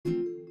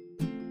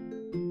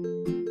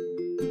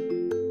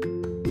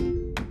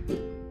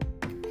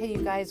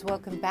guys.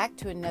 Welcome back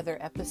to another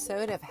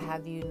episode of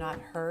Have You Not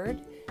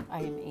Heard? I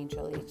am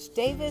Angel H.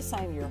 Davis.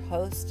 I'm your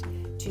host.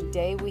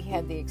 Today we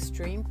have the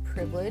extreme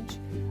privilege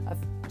of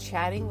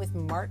chatting with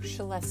Mark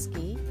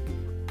Chalesky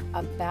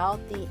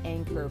about the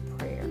anchor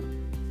prayer.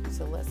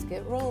 So let's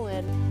get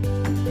rolling.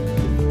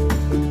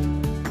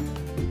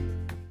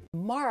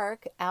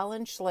 Mark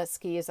Alan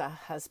Chalesky is a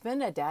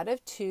husband, a dad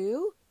of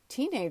two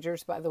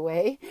teenagers, by the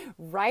way,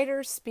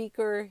 writer,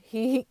 speaker.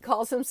 He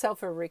calls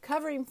himself a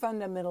recovering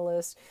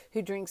fundamentalist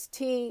who drinks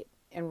tea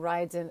and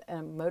rides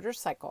a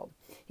motorcycle.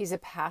 He's a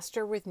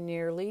pastor with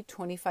nearly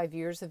 25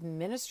 years of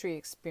ministry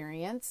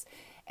experience,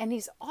 and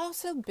he's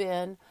also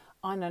been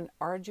on an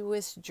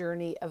arduous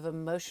journey of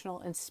emotional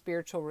and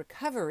spiritual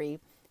recovery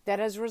that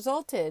has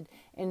resulted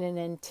in an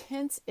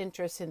intense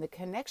interest in the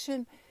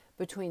connection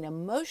between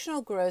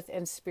emotional growth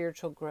and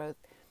spiritual growth,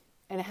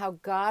 and how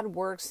God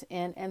works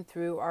in and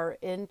through our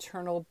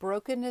internal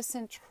brokenness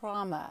and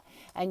trauma.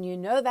 And you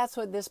know that's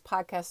what this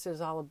podcast is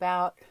all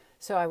about.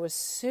 So I was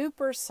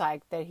super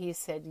psyched that he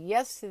said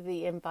yes to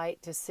the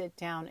invite to sit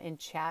down and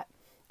chat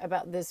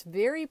about this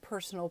very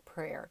personal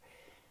prayer.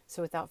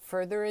 So without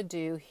further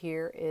ado,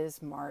 here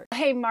is Mark.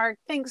 Hey, Mark,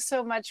 thanks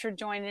so much for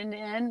joining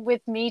in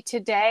with me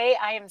today.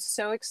 I am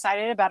so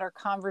excited about our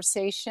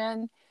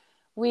conversation.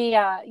 We,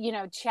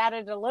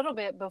 chatted a little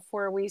bit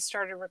before we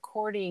started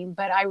recording,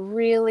 but I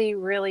really,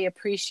 really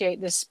appreciate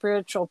the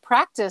spiritual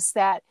practice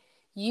that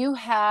you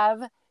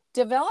have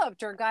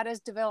developed or God has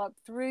developed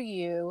through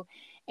you.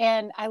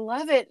 And I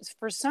love it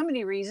for so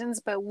many reasons,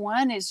 but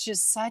one is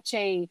just such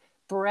a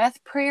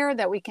breath prayer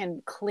that we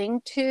can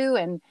cling to.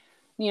 And,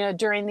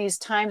 during these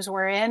times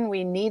we're in,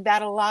 we need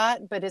that a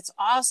lot, but it's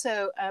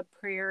also a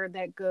prayer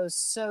that goes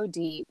so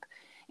deep.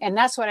 And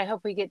that's what I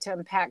hope we get to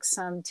unpack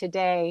some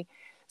today.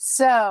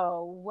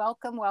 So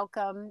welcome.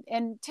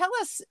 And tell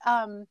us,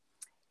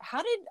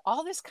 how did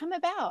all this come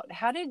about?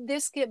 How did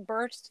this get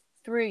birthed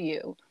through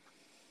you?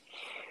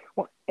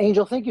 Well,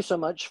 Angel, thank you so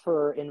much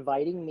for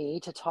inviting me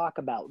to talk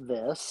about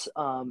this.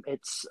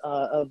 It's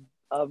a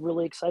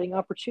really exciting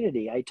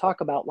opportunity. I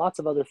talk about lots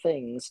of other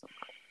things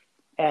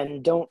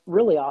and don't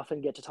really often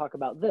get to talk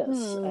about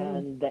this.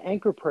 And the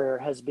anchor prayer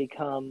has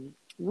become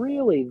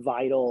really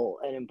vital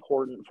and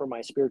important for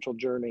my spiritual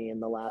journey in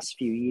the last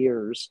few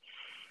years.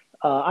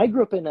 I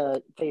grew up in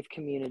a faith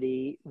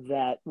community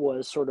that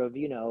was sort of,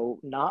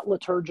 not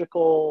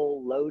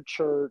liturgical, low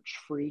church,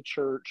 free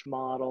church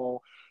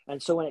model.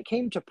 And so when it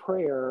came to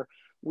prayer,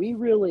 we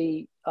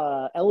really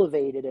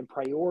elevated and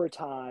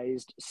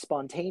prioritized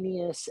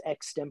spontaneous,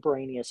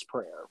 extemporaneous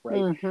prayer,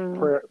 right?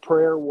 Mm-hmm.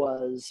 Prayer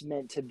was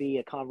meant to be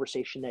a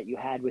conversation that you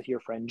had with your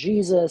friend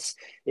Jesus.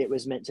 It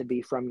was meant to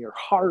be from your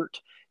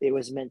heart. It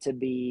was meant to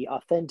be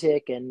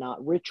authentic and not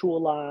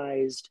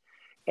ritualized.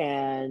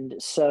 And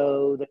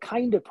so the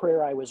kind of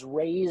prayer I was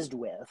raised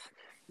with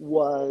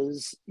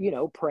was,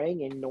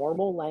 praying in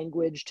normal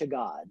language to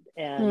God.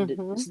 And,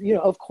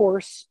 of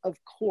course,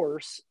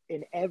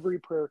 in every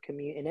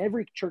in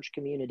every church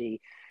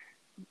community,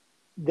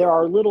 there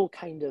are little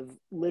kind of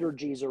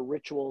liturgies or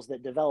rituals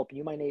that develop.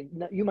 You might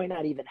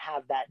not even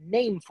have that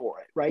name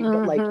for it, right?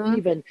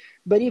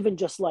 But even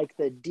just like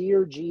the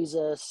Dear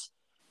Jesus,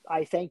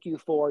 I thank you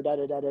for da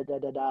da da da da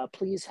da da.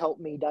 Please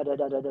help me da da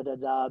da da da da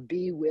da.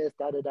 Be with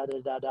da da da da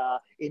da da.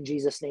 In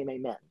Jesus' name,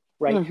 amen.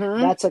 Right.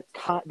 That's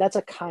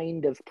a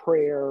kind of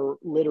prayer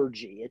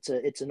liturgy.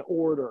 It's an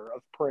order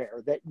of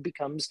prayer that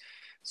becomes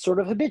sort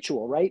of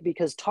habitual, right?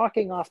 Because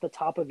talking off the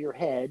top of your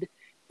head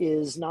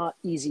is not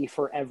easy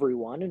for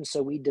everyone, and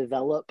so we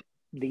develop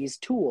these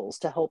tools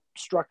to help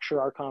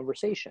structure our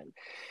conversation.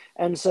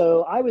 And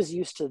so I was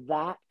used to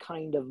that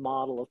kind of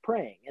model of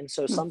praying, and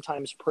so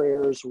sometimes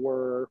prayers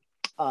were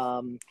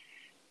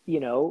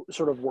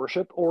sort of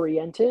worship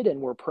oriented, and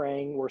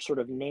we're sort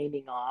of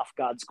naming off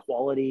God's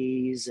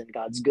qualities and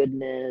God's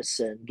goodness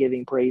and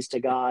giving praise to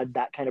God.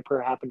 That kind of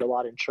prayer happened a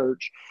lot in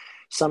church.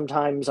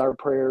 Sometimes our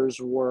prayers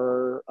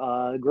were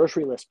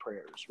grocery list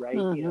prayers, right?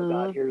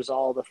 God, here's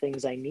all the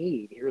things I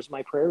need. Here's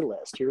my prayer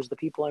list. Here's the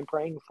people I'm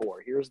praying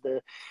for. Here's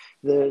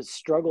the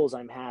struggles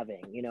I'm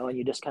having, and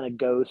you just kind of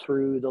go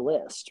through the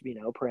list,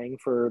 praying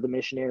for the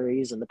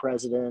missionaries and the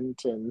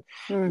president and,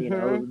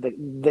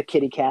 the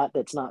kitty cat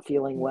that's not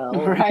feeling well,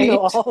 right?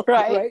 All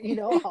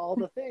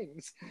the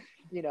things,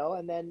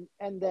 and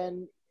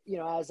then,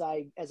 as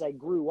I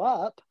grew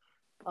up,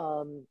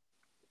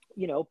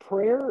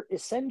 prayer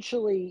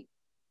essentially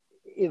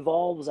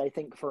evolves, I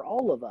think, for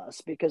all of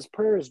us, because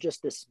prayer is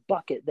just this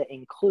bucket that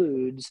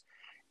includes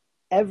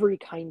every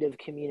kind of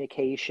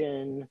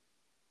communication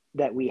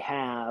that we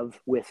have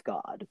with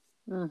God.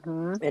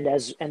 And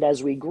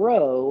as we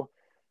grow,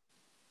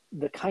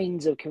 the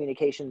kinds of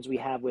communications we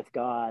have with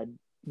God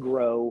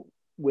grow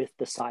with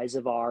the size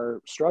of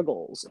our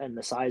struggles and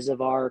the size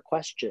of our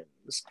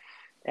questions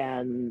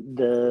and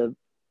the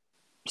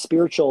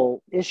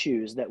spiritual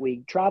issues that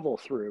we travel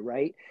through,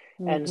 right?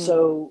 And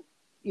so,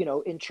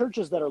 in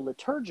churches that are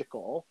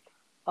liturgical,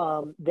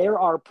 there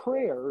are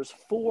prayers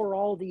for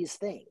all these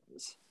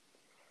things.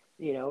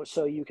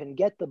 so you can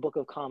get the Book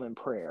of Common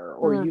Prayer,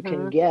 or you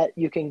can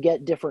Mm-hmm.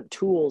 get different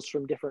tools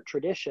from different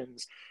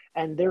traditions,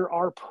 and there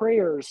are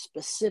prayers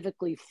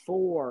specifically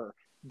for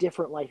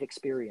different life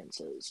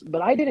experiences.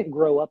 But I didn't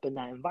grow up in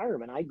that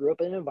environment. I grew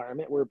up in an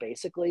environment where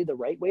basically the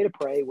right way to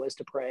pray was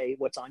to pray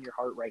what's on your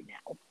heart right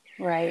now.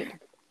 Right.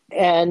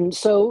 And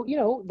so,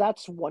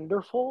 that's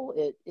wonderful.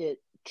 It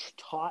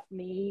taught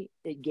me,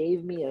 it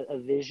gave me a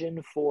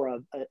vision for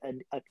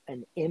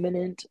an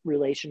imminent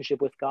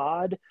relationship with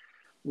God,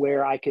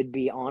 where I could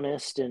be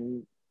honest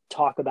and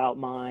talk about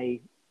my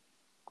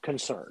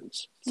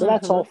concerns. So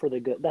that's Mm-hmm. all for the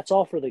good. That's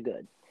all for the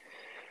good.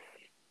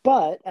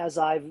 But as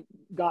I've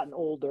gotten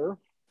older,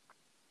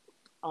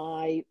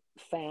 I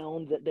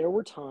found that there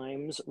were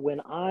times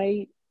when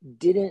I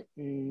didn't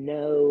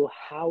know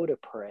how to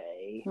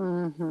pray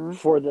Mm-hmm.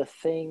 for the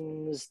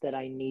things that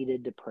I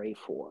needed to pray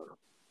for.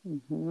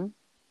 Mm-hmm.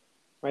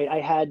 Right?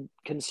 I had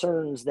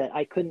concerns that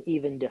I couldn't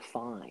even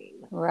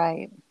define.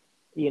 Right.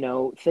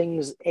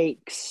 Things,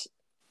 aches,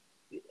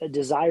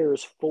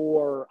 desires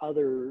for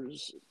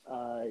others,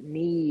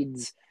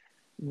 needs,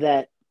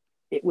 that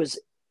it was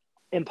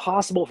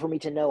impossible for me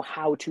to know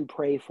how to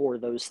pray for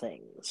those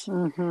things.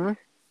 Mm-hmm.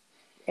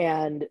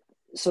 And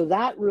so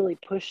that really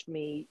pushed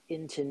me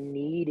into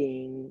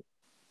needing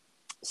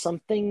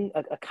something,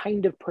 a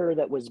kind of prayer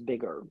that was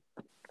bigger.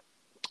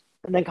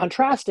 And then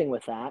contrasting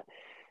with that,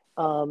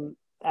 um,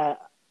 uh,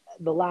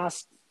 the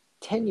last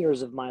 10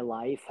 years of my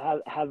life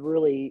have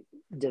really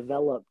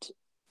developed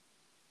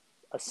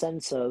a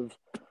sense of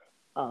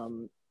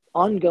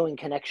ongoing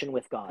connection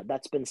with God.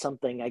 That's been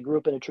something. I grew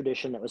up in a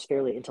tradition that was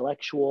fairly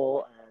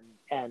intellectual,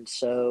 and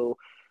so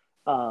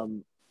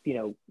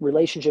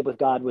relationship with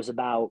God was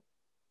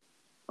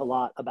a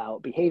lot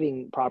about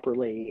behaving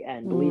properly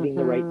and believing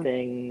the right Mm-hmm.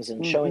 things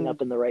and showing Mm-hmm.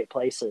 up in the right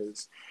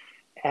places.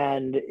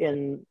 And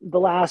in the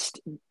last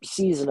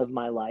season of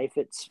my life,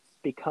 I've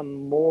become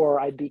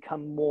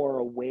more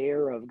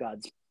aware of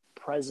God's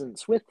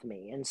presence with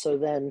me. And so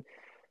then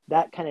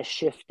that kind of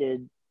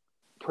shifted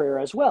prayer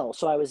as well.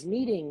 So I was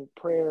needing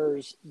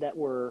prayers that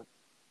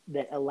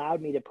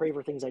allowed me to pray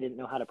for things I didn't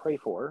know how to pray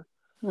for.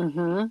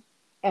 Mm-hmm.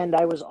 And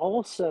I was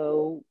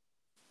also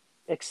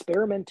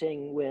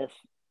experimenting with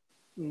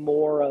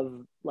more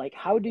of like,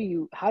 how do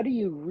you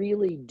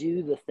really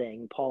do the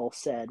thing Paul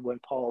said when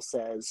Paul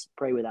says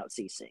pray without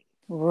ceasing?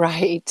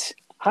 Right.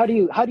 How do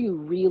you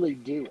really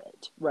do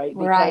it? Right?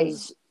 Right.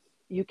 Because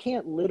you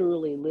can't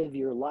literally live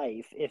your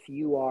life if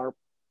you are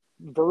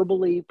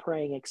verbally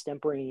praying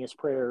extemporaneous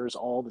prayers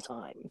all the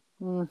time.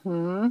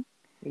 Mm-hmm.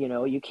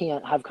 You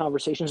can't have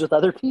conversations with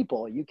other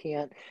people. You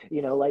can't,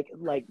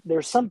 like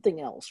there's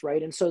something else,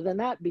 right? And so then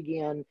that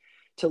began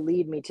to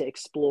lead me to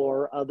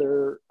explore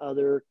other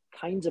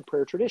kinds of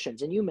prayer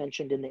traditions. And you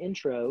mentioned in the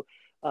intro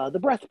the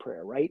breath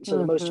prayer, right? So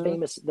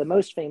Mm-hmm. the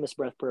most famous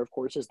breath prayer, of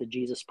course, is the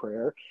Jesus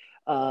prayer.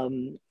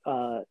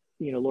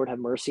 Lord have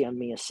mercy on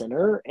me, a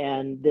sinner.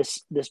 And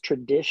this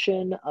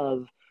tradition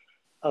of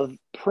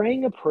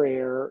praying a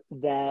prayer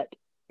that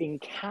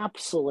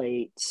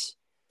encapsulates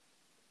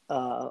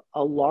a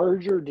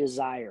larger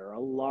desire, a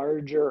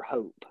larger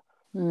hope,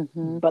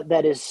 Mm-hmm. but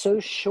that is so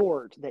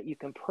short that you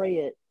can pray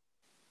it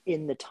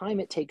in the time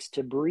it takes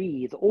to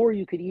breathe, or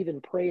you could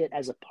even pray it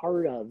as a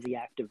part of the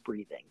act of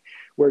breathing,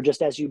 where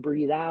just as you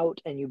breathe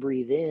out and you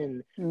breathe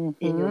in your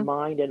Mm-hmm.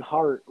 mind and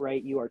heart,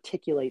 right, you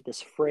articulate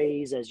this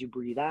phrase as you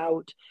breathe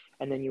out,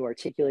 and then you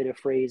articulate a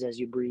phrase as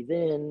you breathe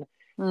in.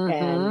 And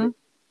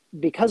Mm-hmm.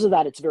 because of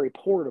that, it's very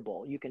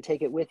portable. You can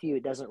take it with you.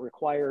 It doesn't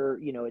require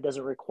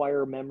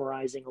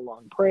memorizing a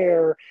long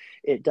prayer.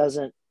 It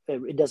doesn't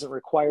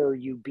require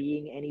you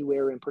being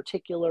anywhere in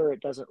particular.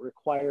 It doesn't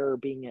require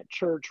being at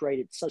church, right?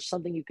 It's such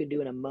something you can do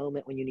in a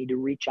moment when you need to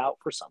reach out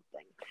for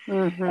something.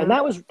 And Mm-hmm.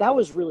 that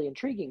was really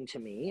intriguing to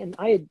me. And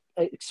I had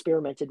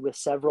experimented with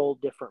several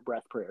different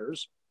breath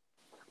prayers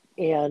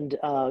and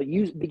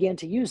began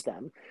to use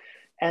them.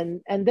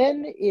 And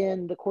then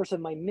in the course of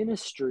my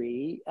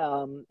ministry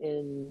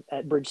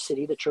at Bridge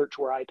City, the church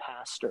where I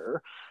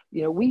pastor,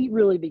 we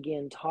really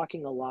began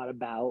talking a lot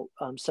about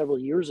several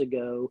years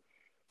ago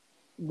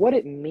what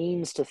it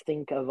means to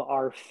think of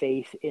our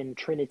faith in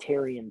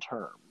Trinitarian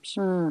terms.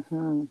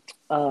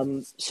 Mm-hmm.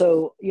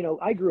 So,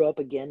 I grew up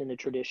again in a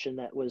tradition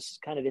that was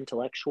kind of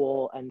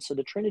intellectual. And so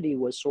the Trinity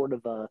was sort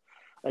of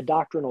a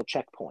doctrinal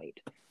checkpoint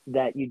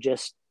that you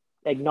just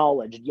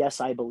acknowledged. Yes,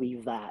 I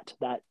believe that.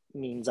 That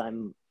means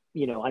I'm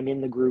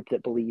in the group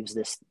that believes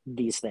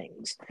these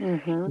things.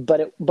 Mm-hmm.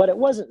 But it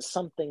wasn't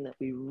something that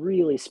we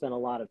really spent a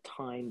lot of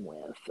time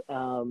with.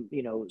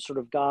 Sort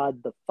of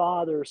God the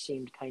Father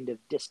seemed kind of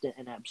distant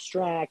and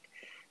abstract.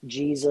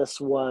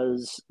 Jesus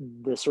was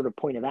the sort of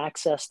point of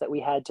access that we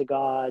had to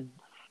God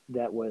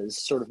that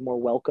was sort of more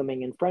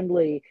welcoming and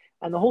friendly.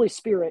 And the Holy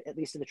Spirit, at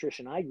least in the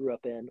tradition I grew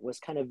up in, was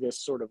kind of this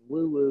sort of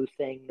woo-woo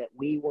thing that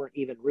we weren't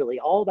even really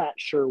all that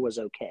sure was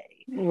okay.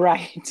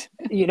 Right.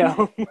 you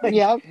know like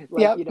Yep.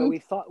 like Yep. you know we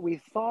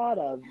thought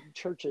of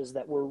churches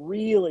that were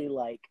really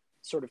like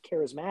sort of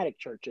charismatic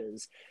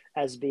churches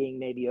as being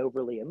maybe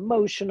overly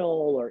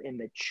emotional or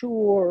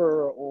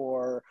immature,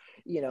 or,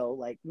 you know,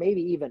 like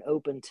maybe even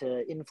open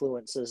to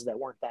influences that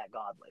weren't that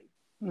godly.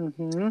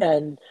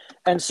 Mm-hmm.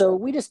 And so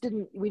we just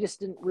didn't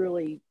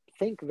really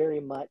think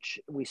very much.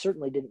 We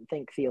certainly didn't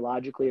think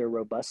theologically or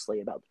robustly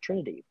about the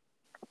Trinity.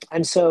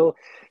 And so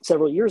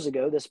several years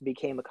ago, this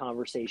became a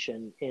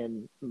conversation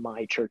in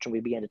my church, and we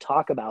began to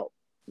talk about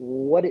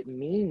what it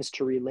means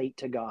to relate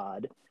to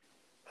God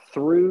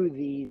through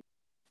the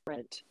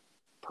different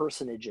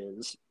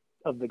personages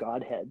of the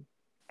Godhead.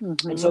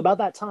 Mm-hmm. And so about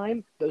that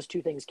time, those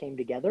two things came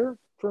together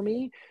for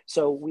me.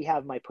 So we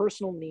have my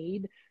personal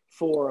need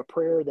for a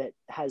prayer that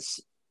has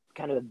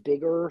kind of a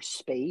bigger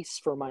space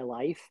for my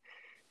life,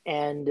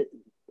 and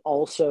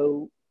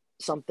also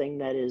something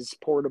that is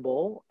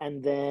portable,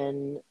 and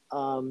then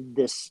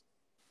this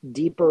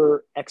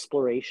deeper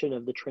exploration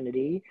of the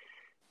Trinity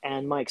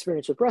and my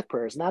experience with breath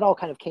prayers. And that all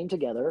kind of came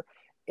together,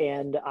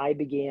 and I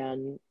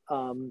began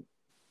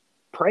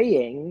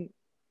praying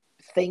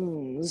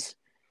things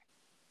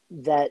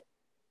that,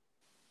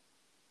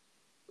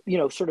 you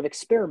know, sort of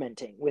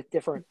experimenting with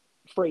different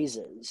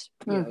phrases,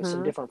 you know,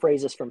 some different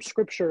phrases from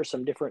scripture,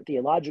 some different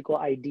theological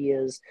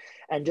ideas,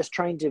 and just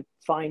trying to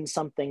find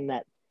something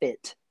that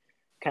fit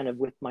kind of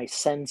with my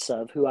sense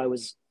of who I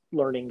was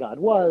learning God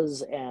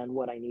was and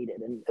what I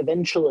needed. And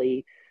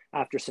eventually,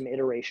 after some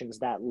iterations,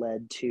 that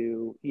led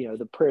to, you know,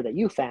 the prayer that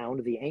you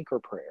found, the anchor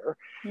prayer,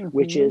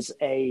 which is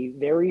a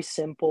very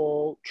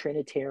simple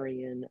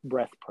Trinitarian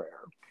breath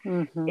prayer.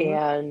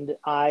 And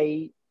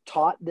I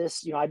taught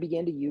this, you know, I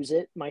began to use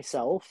it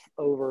myself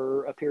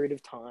over a period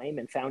of time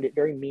and found it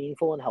very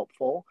meaningful and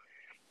helpful.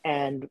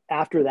 And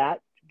after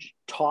that,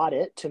 taught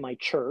it to my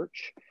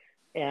church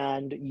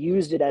and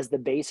used it as the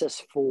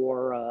basis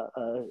for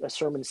a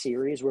sermon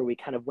series where we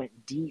kind of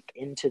went deep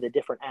into the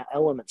different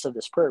elements of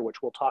this prayer,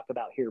 which we'll talk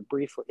about here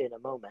briefly in a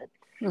moment.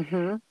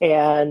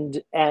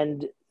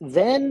 And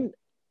then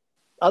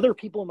other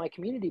people in my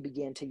community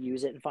began to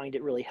use it and find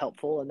it really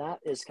helpful. And that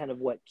is kind of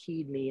what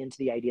keyed me into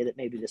the idea that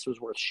maybe this was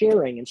worth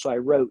sharing. And so I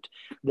wrote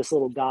this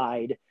little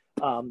guide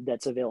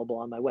that's available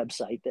on my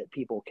website that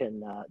people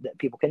can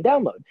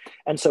download.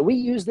 And so we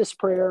use this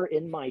prayer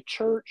in my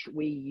church.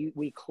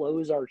 We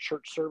close our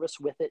church service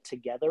with it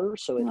together.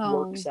 So it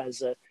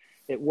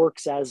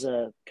works as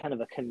a kind of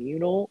a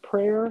communal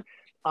prayer.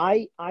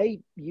 I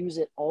use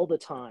it all the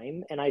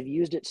time, and I've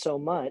used it so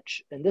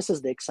much. And this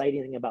is the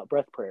exciting thing about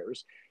breath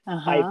prayers.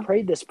 I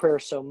prayed this prayer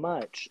so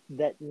much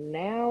that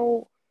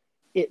now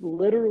it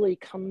literally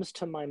comes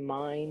to my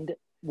mind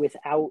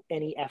without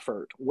any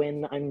effort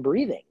when I'm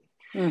breathing,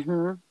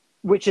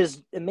 which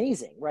is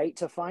amazing, right?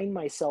 To find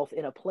myself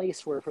in a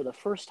place where for the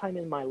first time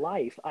in my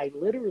life, I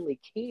literally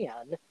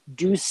can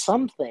do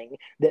something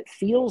that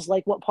feels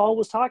like what Paul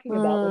was talking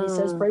about when he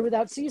says pray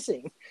without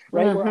ceasing,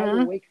 right?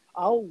 Where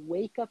I'll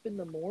wake up in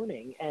the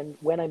morning, and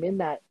when I'm in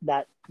that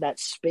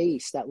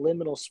space, that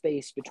liminal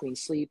space between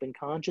sleep and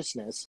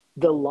consciousness,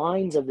 the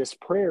lines of this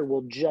prayer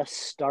will just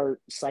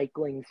start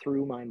cycling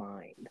through my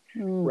mind,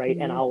 right?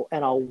 And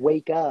I'll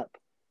wake up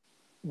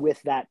with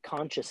that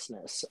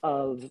consciousness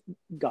of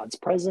God's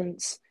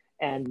presence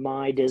and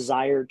my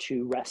desire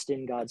to rest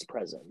in God's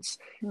presence.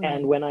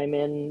 And when I'm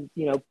in,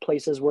 you know,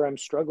 places where I'm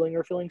struggling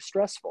or feeling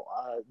stressful,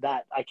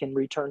 that I can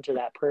return to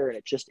that prayer, and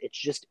it's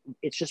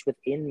just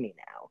within me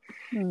now.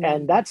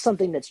 And that's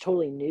something that's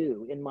totally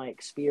new in my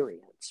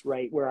experience,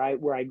 right? Where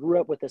I grew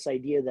up with this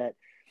idea that,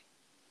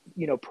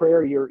 you know,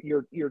 prayer,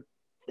 you're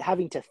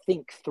having to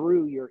think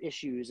through your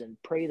issues and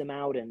pray them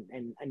out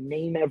and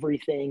name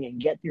everything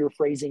and get your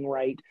phrasing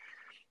right.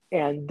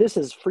 And this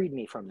has freed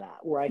me from that,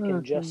 where I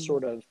can just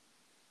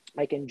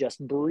I can just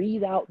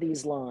breathe out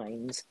these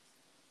lines,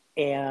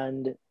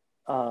 and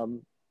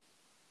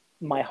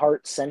my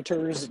heart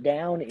centers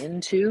down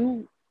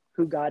into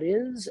who God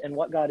is and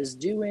what God is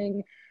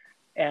doing,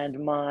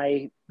 and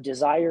my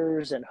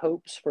desires and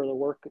hopes for the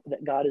work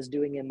that God is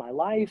doing in my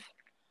life.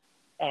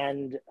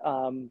 And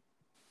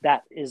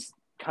that is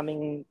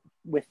coming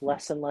with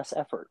less and less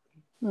effort.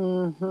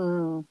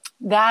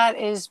 That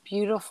is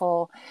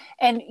beautiful.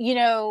 And, you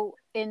know,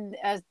 in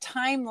a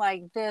time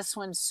like this,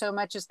 when so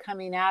much is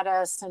coming at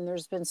us and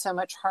there's been so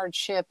much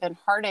hardship and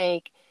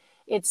heartache,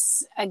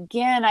 it's,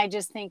 again, I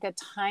just think a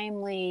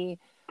timely,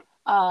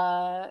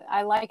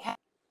 I like how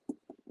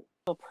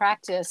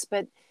practice,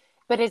 but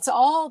it's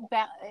all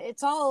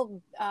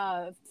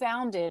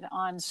founded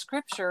on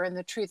scripture and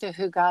the truth of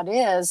who God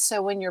is.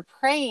 So when you're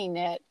praying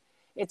it,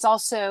 it's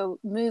also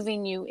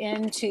moving you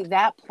into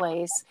that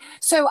place.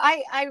 So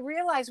I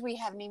realize we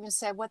haven't even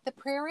said what the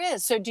prayer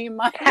is. So do you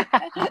mind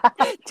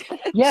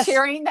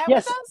sharing that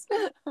with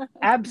us?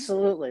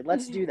 Absolutely.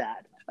 Let's do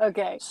that.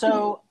 Okay.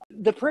 So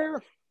the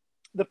prayer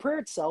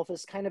itself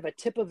is kind of a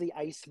tip of the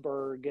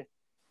iceberg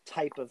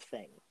type of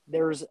thing.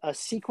 There's a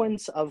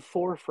sequence of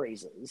 4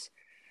 phrases,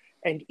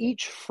 and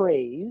each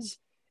phrase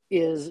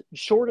is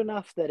short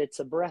enough that it's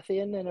a breath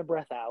in and a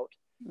breath out.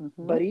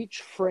 But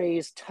each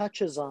phrase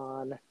touches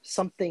on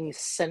something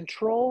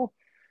central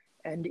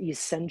and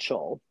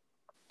essential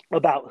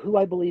about who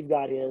I believe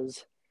God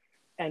is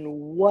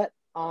what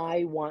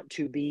I want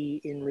to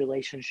be in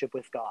relationship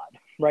with God,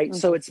 right? Mm-hmm.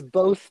 So it's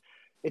both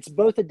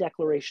a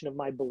declaration of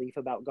my belief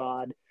about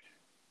God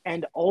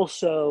and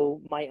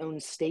also my own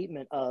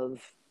statement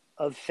of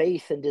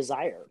faith and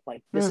desire.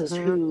 Like this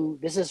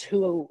Mm-hmm. is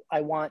who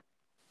I want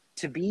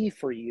to be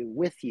for you,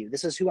 with you.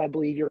 This is who I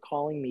believe you're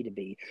calling me to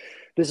be.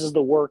 This is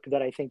the work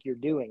that I think you're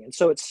doing. And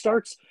so it's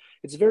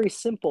very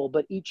simple,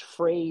 but each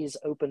phrase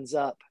opens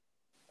up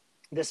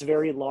this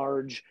very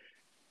large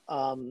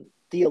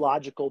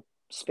theological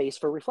space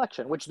for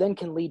reflection, which then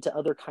can lead to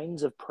other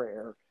kinds of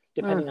prayer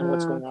depending on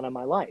what's Mm-hmm. going on in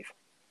my life.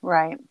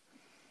 Right.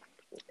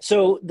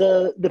 So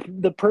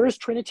the prayer is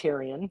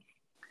Trinitarian.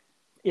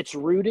 It's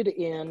rooted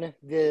in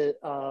the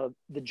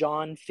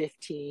John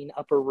 15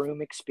 upper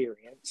room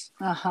experience.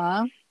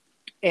 Uh-huh.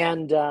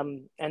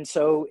 And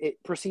so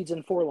it proceeds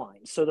in 4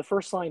 lines. So the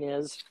first line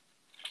is,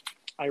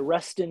 I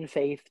rest in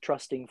faith,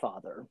 trusting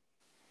Father.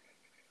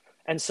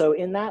 And so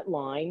in that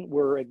line,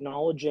 we're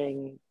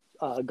acknowledging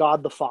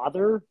God the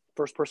Father,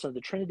 first person of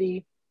the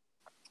Trinity.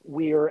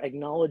 We're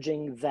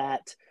acknowledging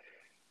that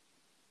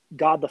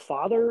God the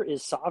Father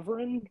is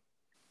sovereign,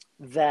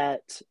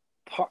 that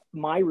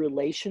my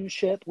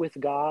relationship with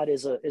God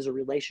is a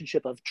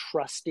relationship of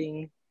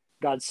trusting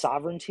God's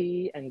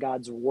sovereignty and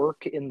God's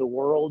work in the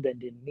world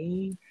and in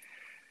me,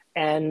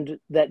 and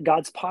that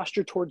God's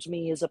posture towards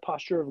me is a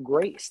posture of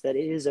grace, that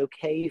it is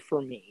okay for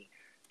me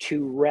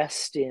to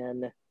rest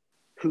in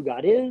who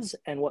God is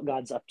and what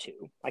God's up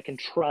to. I can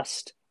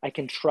trust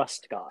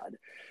God.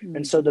 Mm-hmm.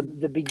 And so the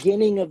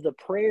beginning of the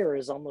prayer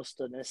is almost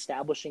an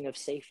establishing of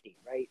safety,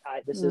 right?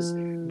 This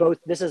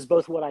is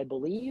both what I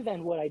believe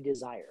and what I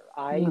desire.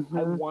 I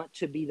want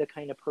to be the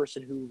kind of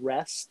person who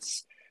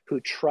rests, who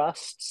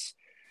trusts.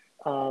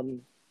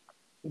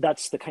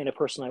 That's the kind of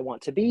person I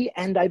want to be.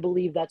 And I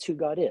believe that's who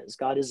God is.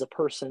 God is a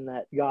person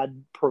that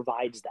God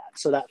provides that.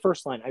 So that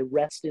first line, I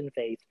rest in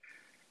faith,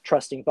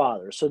 trusting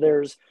Father. So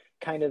there's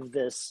kind of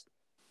this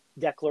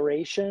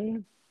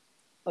declaration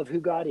of who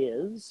God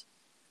is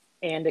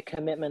and a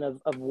commitment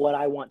of what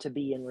I want to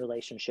be in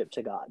relationship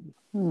to God.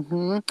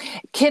 Mm-hmm.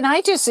 Can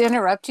I just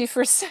interrupt you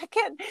for a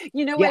second?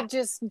 You know Yeah. what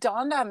just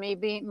dawned on me,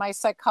 being my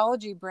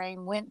psychology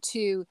brain went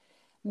to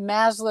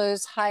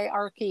Maslow's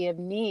hierarchy of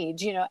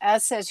needs. You know,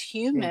 us as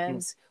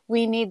humans,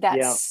 we need that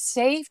Yeah.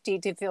 safety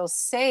to feel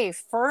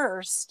safe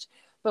first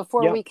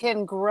before Yep. we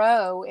can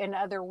grow in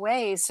other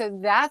ways. So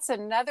that's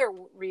another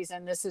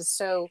reason this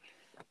is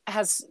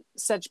has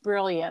such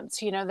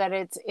brilliance, you know, that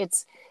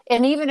it's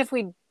and even if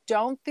we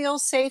don't feel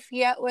safe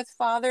yet with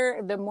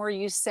Father, the more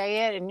you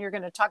say it, and you're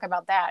going to talk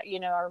about that, you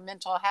know, our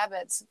mental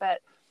habits,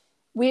 but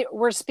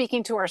we're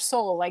speaking to our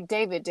soul like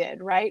David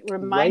did, right?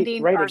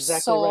 Reminding Right, our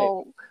exactly right.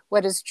 soul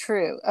what is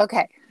true.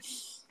 Okay.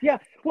 Yeah.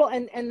 Well,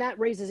 and that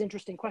raises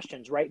interesting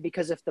questions, right?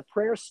 Because if the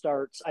prayer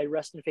starts, I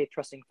rest in faith,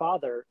 trusting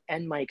Father,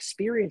 and my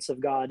experience of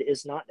God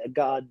is not a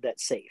God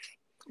that's safe,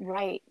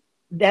 Right.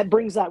 that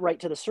brings that right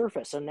to the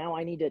surface. And now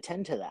I need to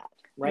attend to that,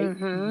 right?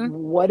 Mm-hmm.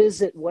 What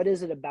is it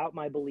about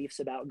my beliefs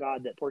about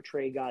God that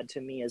portray God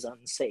to me as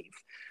unsafe?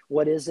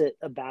 What is it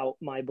about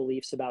my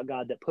beliefs about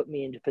God that put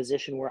me into a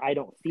position where I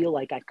don't feel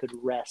like I could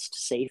rest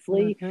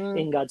safely Mm-hmm.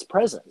 in God's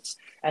presence?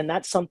 And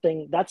that's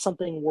something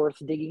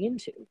worth digging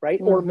into, right?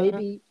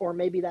 Mm-hmm. Or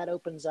maybe that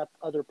opens up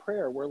other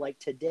prayer where, like,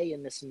 today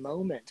in this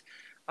moment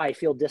I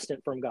feel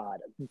distant from God.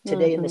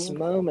 Today in this Mm-hmm.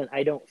 moment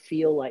I don't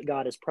feel like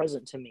God is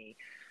present to me.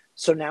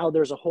 So now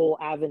there's a whole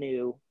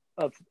avenue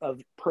of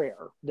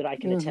prayer that I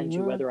can attend to,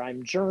 Mm-hmm. whether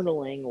I'm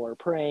journaling or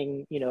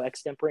praying, you know,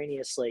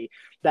 extemporaneously.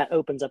 That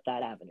opens up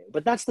that avenue.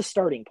 But that's the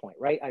starting point,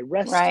 right? I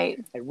Right.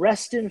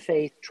 rest in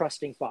faith,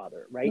 trusting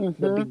Father, right?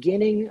 Mm-hmm.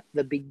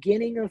 The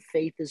beginning of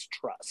faith is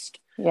trust.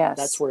 That's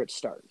Yes. where it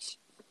starts.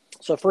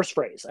 So first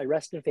phrase, I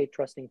rest in faith,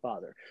 trusting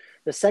Father.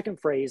 The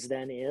second phrase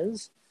then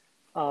is,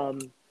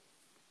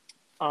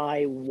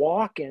 I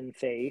walk in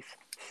faith,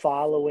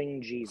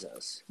 following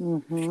Jesus.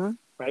 Mm-hmm.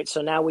 Right.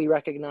 So now we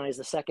recognize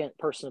the second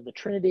person of the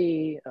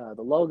Trinity,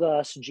 the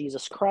Logos,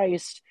 Jesus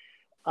Christ,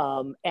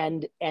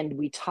 and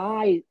we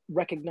tie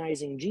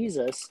recognizing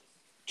Jesus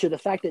to the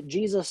fact that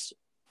Jesus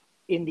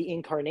in the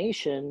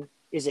incarnation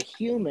is a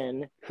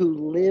human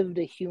who lived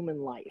a human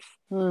life.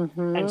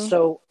 Mm-hmm. And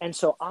so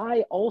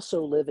I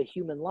also live a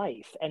human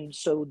life. And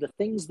so the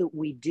things that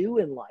we do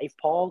in life,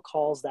 Paul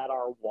calls that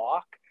our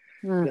walk.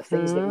 The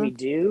things that Mm-hmm. we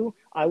do,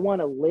 I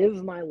want to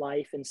live my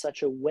life in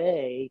such a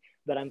way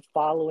that I'm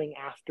following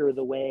after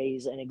the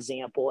ways and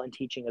example and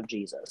teaching of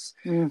Jesus,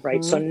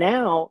 right? So Mm-hmm.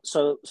 now,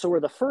 so where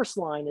the first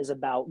line is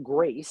about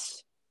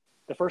grace,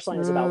 the first line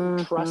is about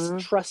Mm-hmm.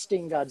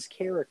 trusting God's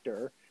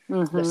character. The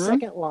Mm-hmm.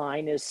 second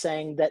line is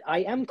saying that I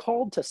am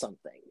called to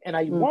something, and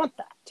I Mm. want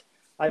that.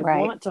 I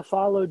Right. want to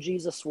follow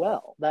Jesus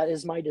well. That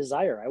is my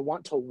desire. I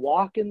want to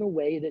walk in the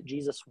way that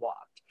Jesus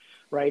walked,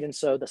 right? And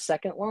so the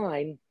second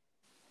line,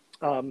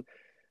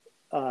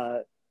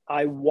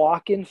 I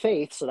walk in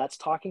faith. So that's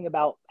talking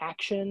about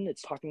action.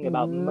 It's talking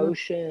about Mm-hmm.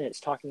 motion. It's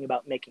talking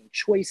about making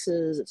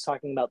choices. It's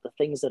talking about the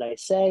things that I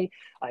say.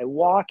 I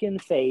walk in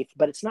faith,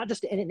 but it's not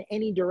just in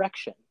any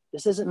direction.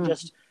 This isn't Mm-hmm.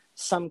 just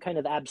some kind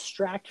of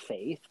abstract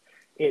faith.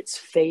 It's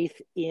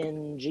faith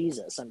in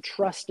Jesus. I'm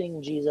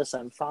trusting Jesus.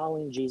 I'm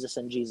following Jesus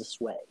in Jesus'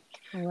 way.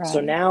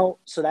 Right.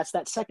 So that's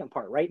that second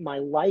part, right? My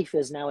life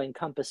is now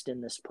encompassed in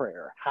this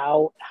prayer.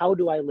 How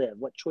do I live?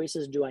 What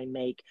choices do I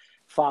make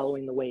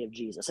following the way of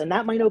Jesus? And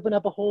that might open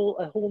up a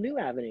whole new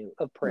avenue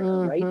of prayer,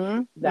 right?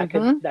 Mm-hmm. That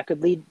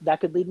Mm-hmm.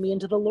 could lead me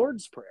into the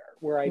Lord's Prayer,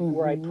 where I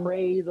Mm-hmm.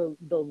 pray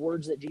the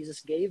words that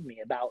Jesus gave me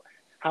about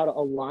how to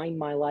align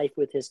my life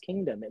with his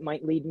kingdom. It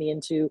might lead me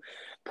into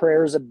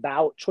prayers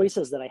about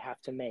choices that I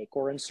have to make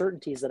or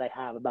uncertainties that I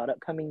have about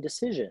upcoming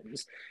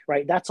decisions,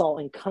 right? That's all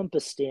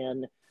encompassed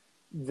in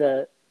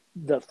the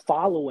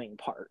following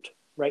part,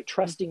 right?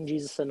 Trusting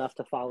Jesus enough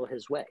to follow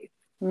his way.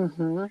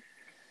 Mm-hmm.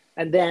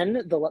 And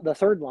then the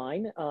third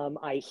line,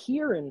 I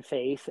hear in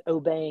faith,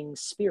 obeying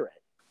spirit,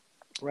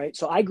 right?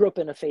 So I grew up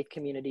in a faith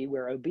community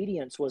where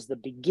obedience was the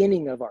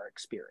beginning of our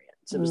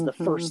experience. It was the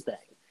Mm-hmm. first thing,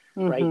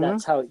 right?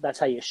 Mm-hmm. That's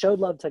how you showed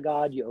love to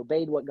God. You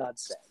obeyed what God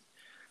said.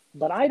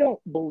 But I don't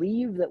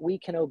believe that we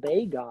can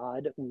obey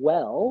God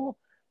well,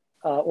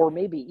 or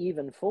maybe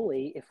even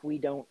fully, if we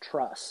don't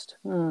trust,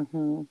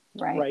 Mm-hmm.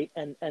 Right. right?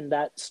 And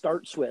that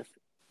starts with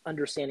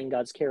understanding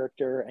God's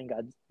character and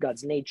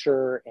God's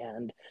nature,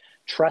 and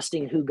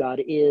trusting who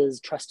God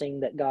is, trusting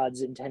that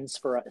God's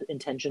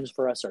intentions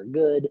for us are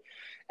good,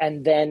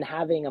 and then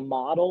having a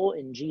model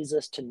in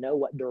Jesus to know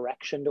what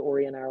direction to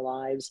orient our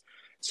lives.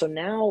 So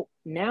now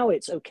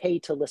it's okay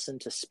to listen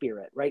to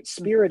spirit, right?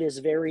 Spirit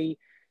is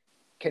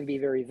can be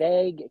very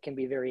vague. It can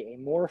be very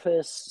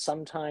amorphous.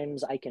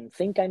 Sometimes I can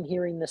think I'm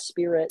hearing the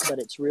spirit, but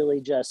it's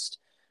really just,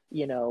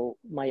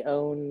 my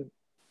own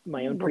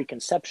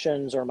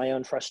preconceptions or my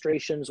own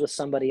frustrations with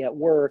somebody at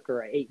work,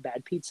 or I ate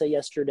bad pizza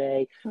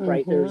yesterday,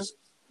 right? Mm-hmm.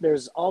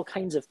 There's all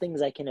kinds of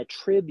things I can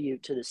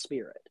attribute to the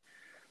spirit.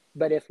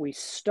 But if we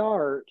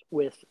start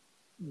with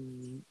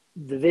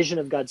the vision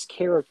of God's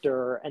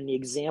character and the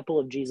example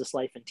of Jesus'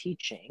 life and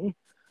teaching,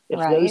 if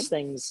Right. those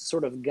things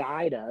sort of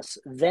guide us,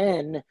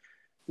 then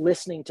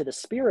listening to the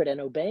spirit and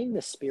obeying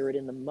the spirit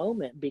in the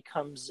moment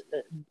becomes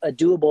a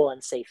doable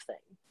and safe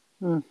thing.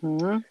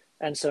 Mm-hmm.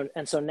 And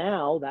so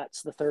now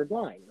that's the third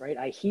line, right?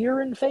 I hear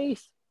in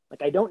faith,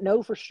 like I don't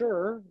know for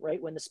sure,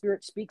 right? When the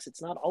spirit speaks,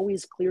 it's not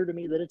always clear to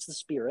me that it's the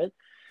spirit,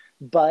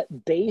 but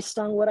based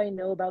on what I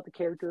know about the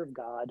character of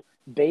God,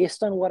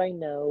 based on what I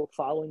know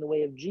following the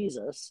way of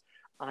Jesus,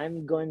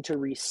 I'm going to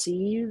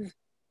receive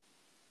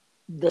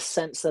the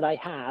sense that I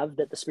have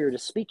that the spirit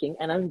is speaking,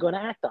 and I'm going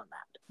to act on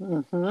that.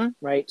 Mm-hmm.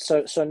 Right.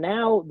 So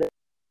now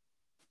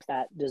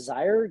that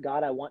desire,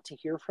 God, I want to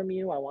hear from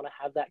you. I want to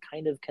have that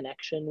kind of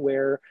connection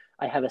where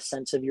I have a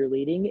sense of your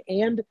leading.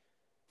 And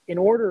in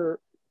order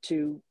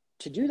to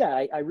do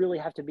that, I really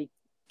have to be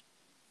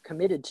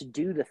committed to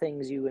do the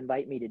things you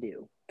invite me to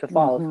do, to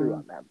follow through Mm-hmm.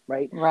 on them.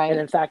 Right. And Right.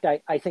 in fact,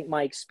 I think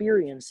my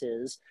experience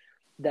is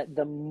that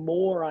the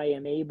more I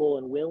am able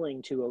and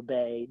willing to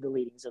obey the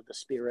leadings of the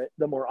spirit,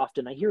 the more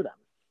often I hear them.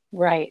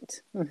 Right.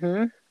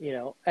 Mm-hmm.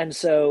 And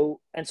so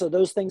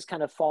those things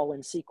kind of fall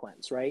in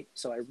sequence, right?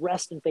 So I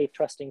rest in faith,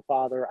 trusting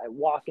Father. I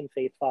walk in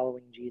faith,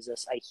 following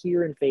Jesus. I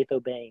hear in faith,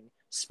 obeying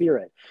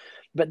Spirit.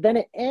 But then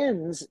it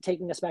ends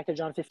taking us back to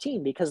John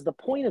 15, because the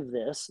point of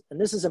this, and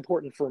this is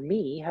important for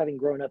me, having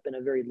grown up in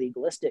a very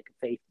legalistic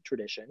faith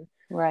tradition,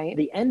 Right.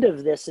 the end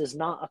of this is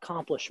not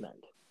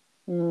accomplishment,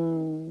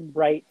 Mm.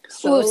 right? Ooh,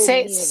 So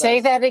many of say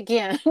us, that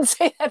again.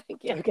 Say that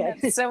again. That's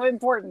okay, so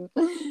important.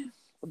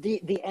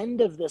 the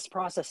end of this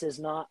process is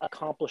not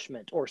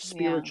accomplishment or Yeah.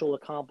 spiritual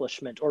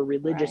accomplishment or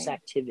religious Right.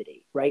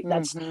 activity, right?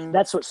 that's Mm-hmm.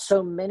 that's what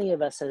so many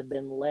of us have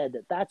been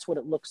led, that's what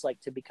it looks like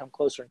to become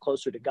closer and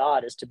closer to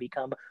God, is to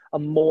become a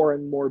more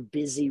and more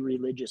busy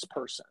religious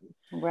person.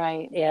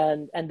 Right.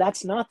 And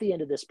that's not the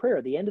end of this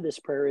prayer. The end of this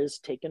prayer is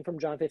taken from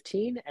John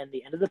 15, and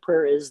the end of the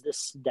prayer is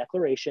this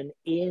declaration: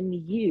 in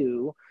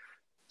you,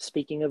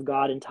 speaking of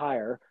God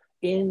entire,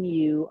 in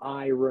you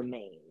I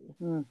remain.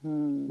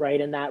 Mm-hmm.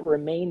 Right? And that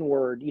remain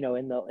word,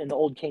 in the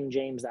old King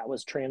James, that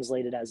was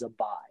translated as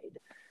abide.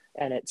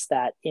 And it's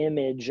that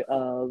image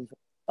of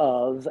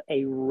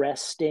a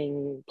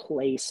resting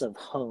place of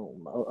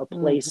home, a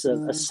place of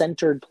a Mm-hmm.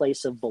 centered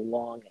place of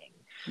belonging,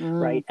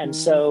 right? and Mm-hmm.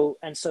 so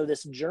and so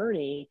this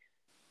journey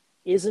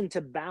isn't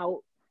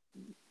about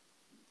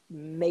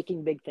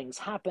making big things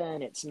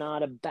happen. It's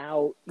not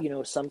about,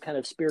 some kind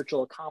of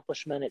spiritual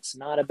accomplishment. It's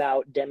not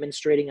about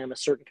demonstrating I'm a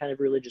certain kind of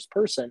religious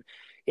person.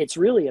 It's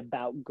really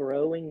about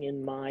growing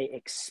in my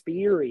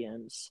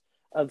experience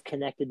of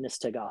connectedness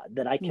to God,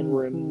 that I can Mm-hmm.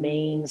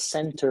 remain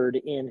centered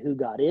in who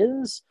God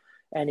is,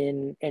 and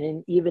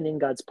in even in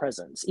God's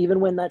presence, even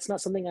when that's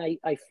not something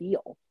I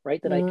feel,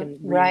 right? That I Mm, can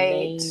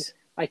right.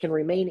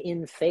 remain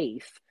in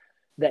faith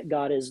that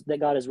God is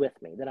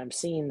with me, that I'm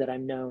seen, that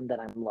I'm known, that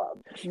I'm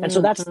loved. And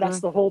so that's Mm-hmm.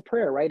 the whole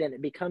prayer, right? And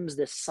it becomes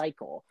this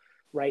cycle,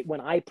 right?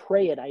 When I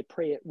pray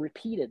it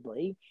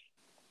repeatedly,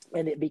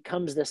 And it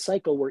becomes this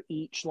cycle where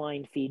each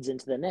line feeds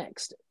into the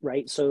next,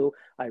 right? So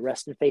I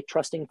rest in faith,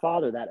 trusting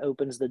Father. That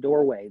opens the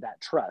doorway,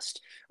 that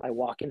trust. I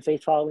walk in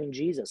faith, following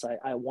Jesus.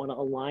 I want to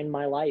align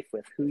my life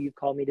with who you've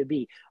called me to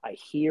be. I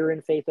hear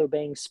in faith,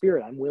 obeying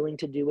Spirit. I'm willing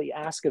to do what you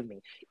ask of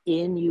me.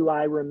 In you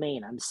I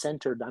remain. I'm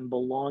centered. I'm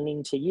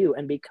belonging to you.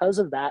 And because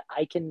of that,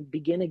 I can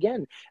begin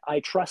again. I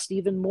trust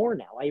even more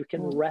now. I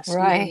can rest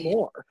even Right.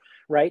 more,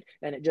 right?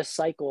 And it just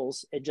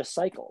cycles,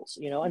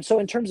 And so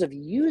in terms of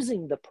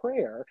using the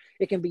prayer,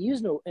 it can be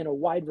used in a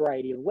wide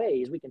variety of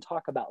ways. We can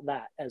talk about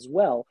that as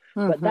well.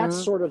 But that's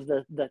Mm-hmm. sort of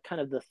the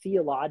kind of the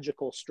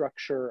theological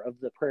structure of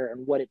the prayer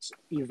and what it's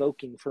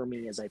evoking for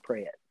me as I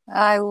pray it.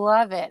 I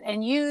love it.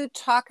 And you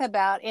talk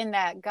about in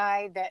that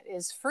guide that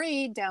is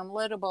free,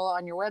 downloadable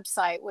on your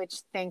website, which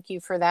thank you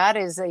for that,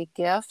 is a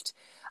gift.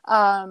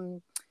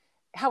 Um,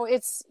 how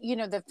it's,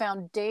 the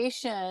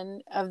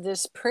foundation of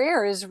this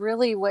prayer is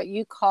really what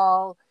you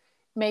call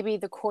maybe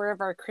the core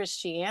of our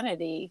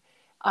Christianity,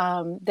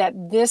 that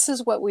this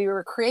is what we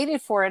were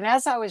created for. And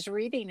as I was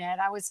reading it,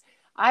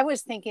 I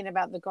was thinking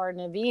about the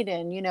Garden of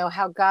Eden,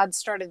 how God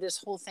started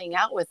this whole thing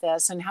out with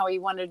us and how he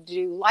wanted to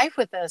do life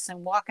with us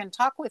and walk and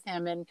talk with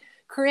him and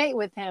create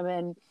with him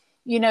and,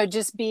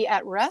 just be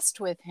at rest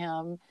with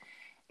him.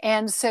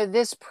 And so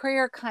this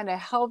prayer kind of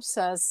helps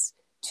us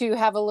to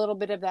have a little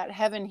bit of that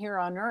heaven here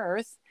on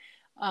earth,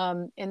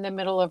 in the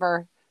middle of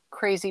our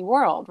crazy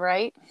world,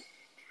 right?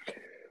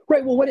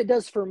 Right. Well, what it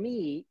does for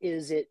me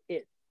is it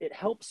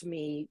helps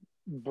me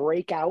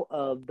break out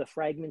of the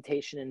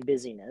fragmentation and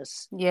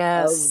busyness of the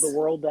Yes.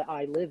 world that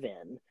I live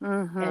in,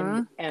 Mm-hmm.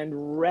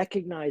 and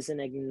recognize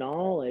and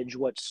acknowledge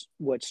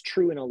what's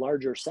true in a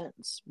larger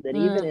sense. That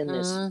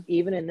Mm-hmm.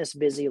 even in this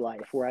busy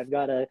life where I've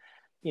got to,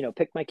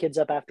 pick my kids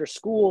up after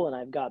school, and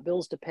I've got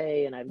bills to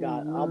pay, and I've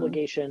got Mm-hmm.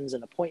 obligations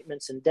and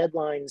appointments and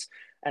deadlines,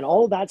 and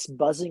all that's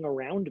buzzing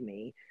around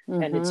me.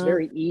 And it's Mm-hmm.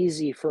 very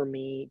easy for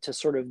me to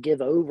sort of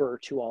give over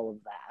to all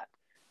of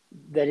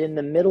that in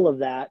the middle of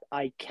that,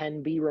 I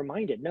can be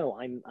reminded, no,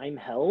 I'm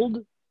held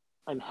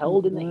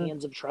in the Mm-hmm.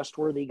 hands of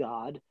trustworthy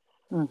God.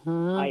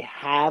 Mm-hmm. I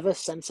have a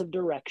sense of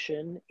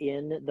direction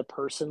in the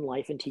person,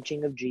 life, and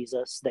teaching of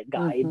Jesus that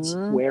guides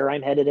Mm-hmm. where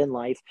I'm headed in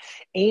life.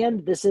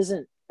 And this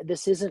isn't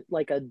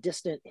like a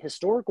distant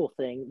historical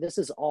thing. This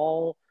is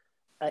all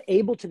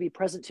able to be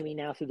present to me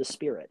now through the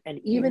Spirit. And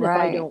even if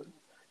I Right. don't,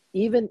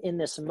 even in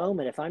this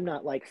moment, if I'm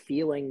not like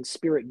feeling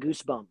spirit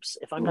goosebumps,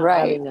 if I'm not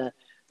Right. having a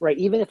right,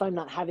 even if I'm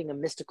not having a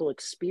mystical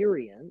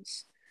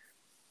experience,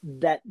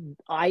 that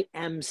I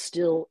am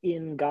still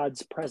in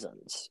God's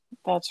presence.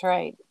 That's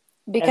right.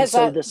 And Because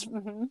so that, this,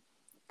 mhm.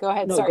 Go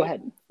ahead. no, go Sorry.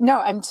 ahead. No,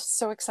 I'm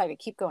so excited.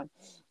 Keep going.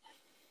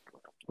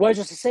 Well, I was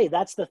just to say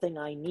that's the thing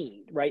I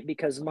need, right?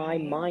 Because my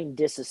Right. mind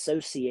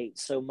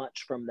disassociates so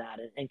much from that,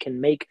 and can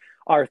make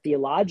our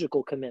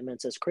theological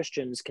commitments as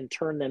Christians, can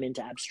turn them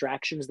into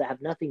abstractions that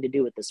have nothing to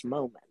do with this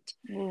moment.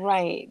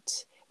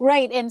 Right.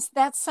 Right. And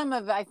that's some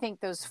of, I think,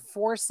 those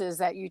forces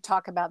that you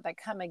talk about that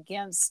come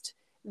against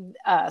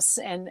us,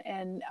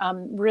 and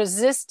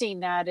resisting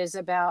that is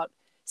about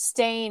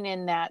staying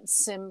in that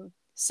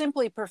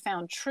simply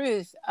profound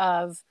truth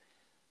of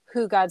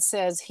who God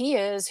says he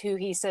is, who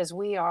he says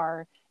we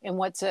are, and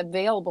what's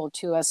available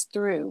to us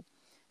through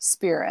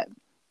spirit.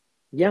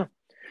 Yeah.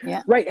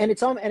 Yeah. Right, and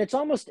it's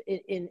almost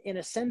in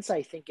a sense,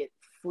 I think it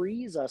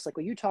frees us. Like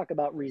when you talk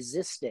about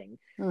resisting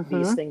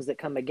these Mm-hmm. things that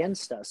come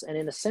against us, and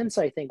in a sense,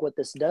 I think what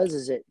this does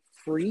is it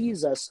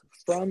frees us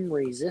from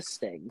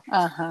resisting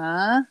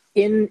Uh-huh.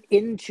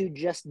 into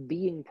just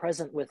being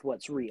present with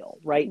what's real,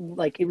 right?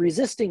 Like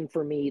resisting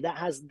for me, that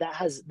has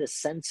the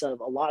sense of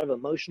a lot of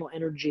emotional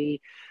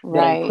energy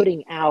that I'm Right.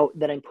 putting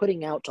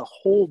out to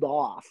hold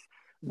off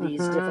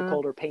these Mm-hmm.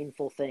 difficult or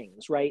painful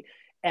things, right?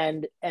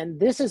 And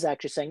this is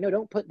actually saying, no,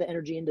 don't put the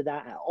energy into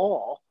that at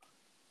all.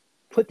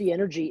 Put the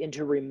energy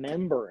into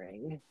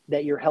remembering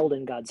that you're held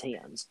in God's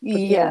hands.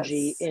 Put the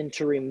energy Yes.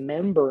 into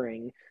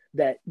remembering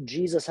that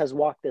Jesus has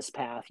walked this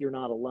path, you're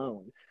not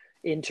alone.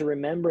 Into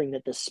remembering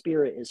that the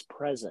Spirit is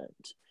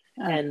present.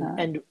 and Uh-huh.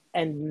 and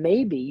and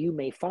maybe you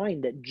may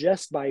find that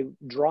just by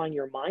drawing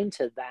your mind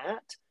to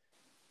that,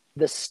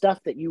 the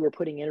stuff that you were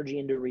putting energy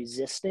into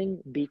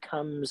resisting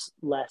becomes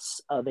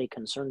less of a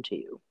concern to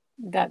you.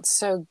 That's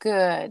so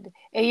good.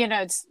 And,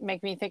 it's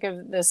make me think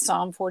of the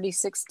Psalm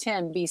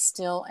 46:10, be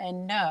still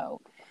and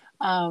know.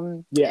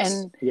 Yes,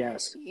 And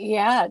yes.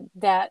 yeah,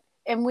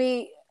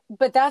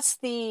 but that's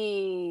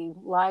the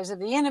lies of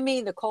the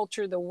enemy, the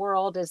culture, the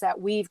world, is that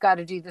we've got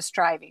to do the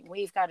striving,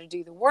 we've got to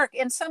do the work.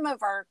 And some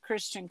of our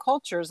Christian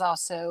cultures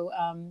also,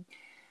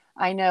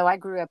 I know I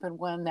grew up in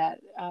one that,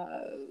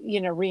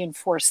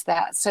 reinforced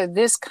that. So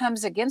this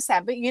comes against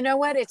that. But you know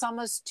what? It's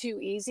almost too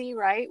easy,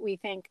 right? We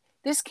think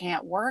this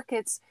can't work.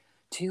 It's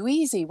too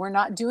easy. We're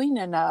not doing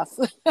enough,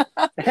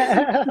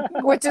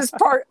 which is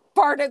part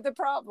of the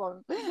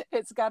problem.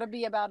 It's got to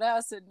be about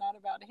us and not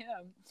about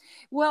him.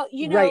 Well,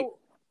 Right.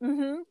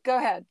 go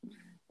ahead.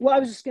 Well, I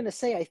was just going to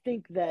say, I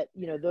think that,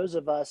 those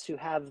of us who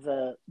have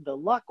the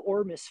luck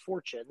or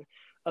misfortune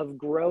of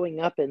growing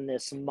up in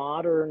this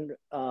modern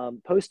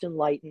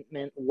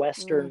post-enlightenment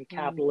Western Mm-hmm.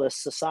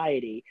 capitalist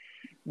society,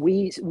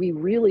 we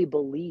really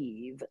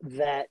believe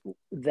that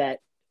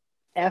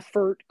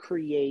effort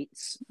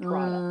creates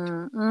product.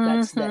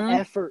 That's the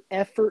Mm-hmm.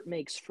 effort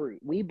makes fruit.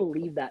 We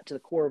believe that to the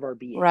core of our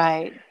being.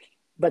 Right.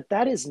 But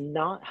that is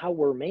not how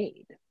we're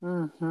made,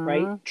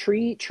 right?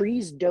 Mm-hmm.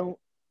 Trees don't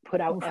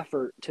put out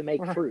effort to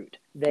make fruit.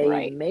 They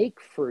Right. make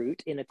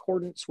fruit in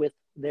accordance with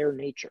their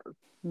nature.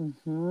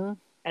 Mm-hmm.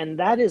 And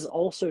that is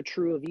also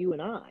true of you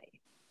and I.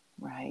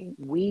 Right.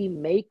 We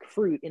make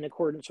fruit in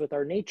accordance with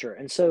our nature.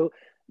 And so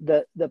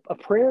a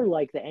prayer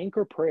like the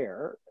anchor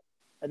prayer,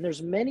 and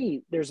there's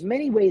many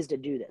ways to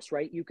do this,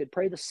 right? You could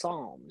pray the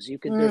Psalms. You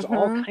could there's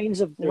all Mm-hmm.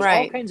 kinds of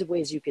Right.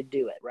 ways you could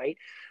do it, right?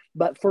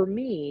 But for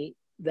me,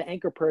 the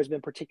anchor prayer has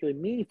been particularly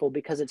meaningful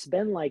because it's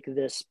been like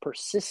this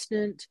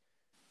persistent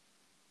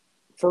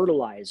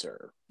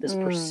fertilizer, this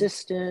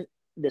persistent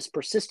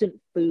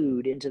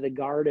food into the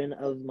garden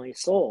of my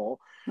soul.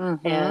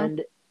 Mm-hmm.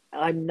 And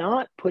I'm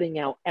not putting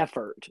out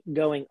effort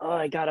going, oh,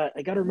 I gotta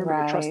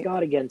remember to trust Right.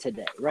 God again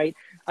today, right?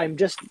 I'm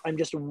just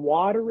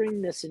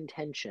watering this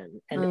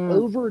intention. And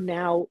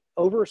Mm.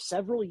 over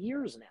several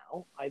years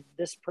now,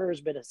 this prayer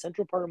has been a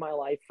central part of my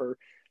life for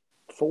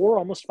 4,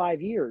 almost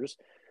 5 years.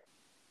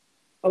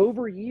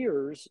 Over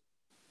years,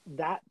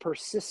 that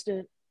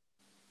persistent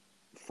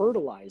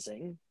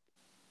fertilizing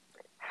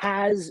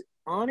has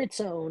on its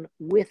own,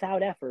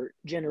 without effort,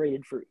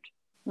 generated fruit.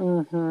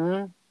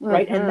 Mm-hmm.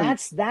 Right. And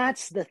Mm-hmm.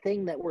 that's the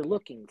thing that we're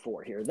looking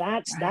for here.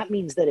 Right. That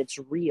means that it's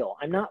real.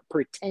 I'm not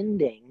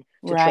pretending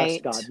to trust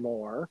Right. God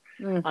more.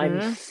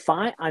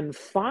 Mm-hmm. I'm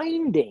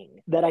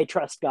finding that I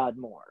trust God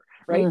more.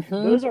 Right.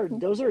 Mm-hmm.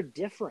 Those are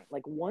different.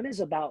 Like, one is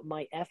about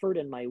my effort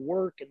and my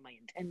work and my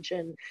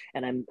intention,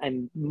 and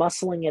I'm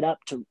muscling it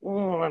up to,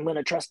 I'm going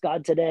to trust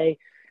God today.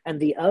 And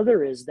the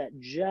other is that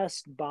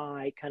just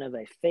by kind of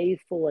a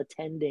faithful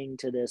attending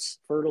to this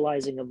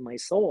fertilizing of my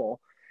soul,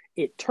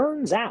 it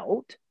turns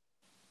out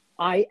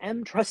I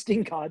am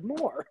trusting God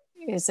more.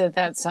 Isn't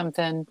that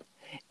something?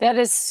 That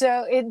is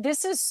so,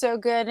 this is so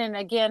good. And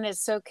again,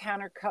 it's so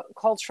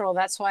countercultural.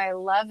 That's why I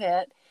love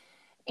it.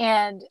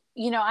 And,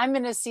 I'm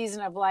in a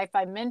season of life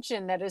I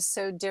mentioned that is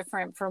so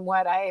different from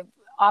what I've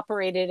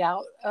operated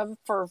out of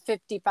for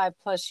 55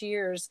 plus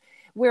years,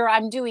 where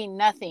I'm doing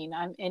nothing.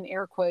 I'm in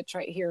air quotes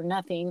right here,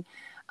 nothing,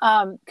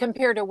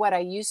 compared to what I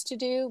used to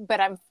do. But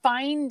I'm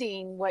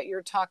finding what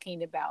you're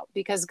talking about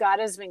because God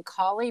has been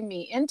calling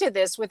me into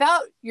this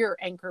without your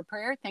anchor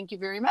prayer. Thank you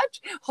very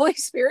much. Holy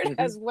Spirit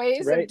Mm-hmm. has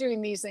ways of Right.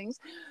 doing these things.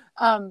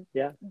 Um,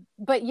 Yeah.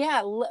 but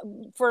yeah,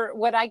 for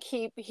what I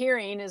keep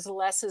hearing is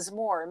less is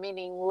more,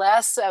 meaning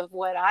less of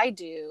what I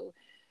do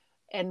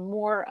and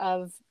more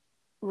of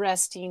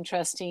resting,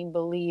 trusting,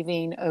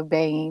 believing,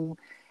 obeying,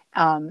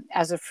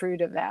 as a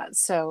fruit of that.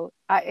 So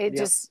it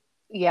Yeah. just,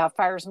 yeah,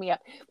 fires me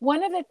up.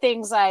 One of the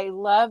things I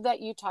love that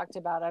you talked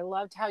about, I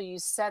loved how you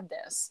said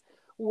this,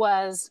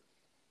 was,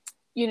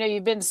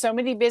 you've been so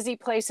many busy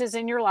places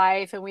in your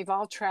life, and we've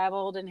all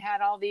traveled and had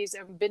all these,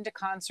 and been to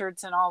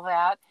concerts and all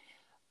that.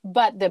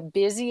 But the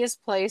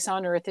busiest place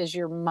on earth is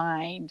your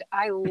mind.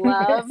 I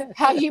love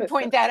how you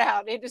point that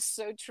out. It is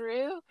so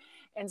true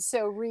and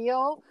so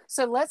real.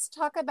 So let's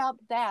talk about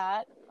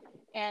that.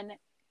 And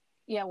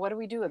yeah, what do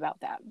we do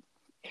about that?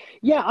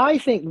 Yeah, I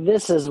think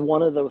this is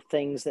one of the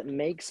things that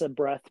makes a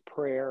breath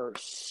prayer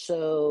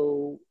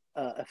so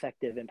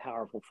effective and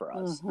powerful for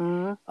us.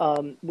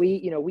 Mm-hmm.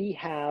 We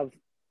have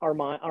our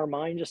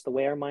mind, just the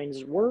way our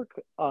minds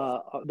work.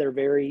 They're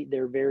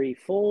very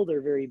full. They're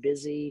very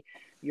busy.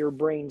 Your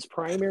brain's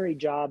primary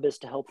job is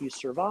to help you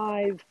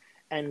survive.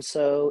 And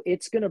so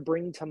it's going to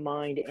bring to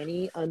mind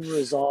any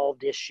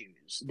unresolved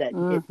issues that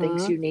it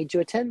thinks Mm-hmm. you need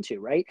to attend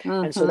to, right?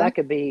 And so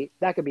Mm-hmm.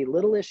 that could be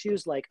little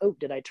issues like, oh,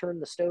 did I turn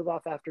the stove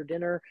off after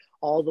dinner?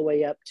 All the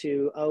way up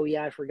to, oh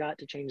yeah, I forgot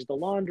to change the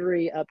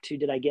laundry, up to,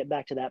 did I get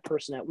back to that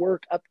person at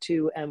work, up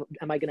to, am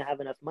I going to have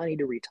enough money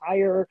to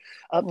retire,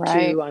 up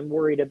Right. to, I'm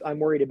worried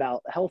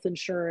about health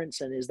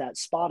insurance, and is that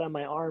spot on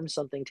my arm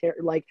something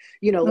like,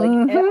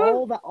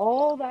 Mm-hmm.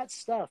 all that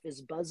stuff is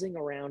buzzing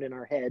around in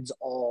our heads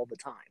all the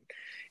time.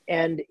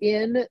 And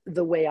in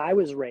the way I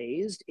was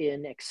raised,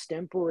 in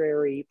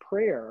extemporary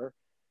prayer,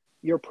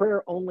 your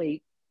prayer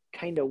only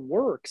kind of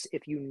works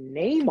if you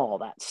name all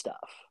that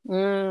stuff,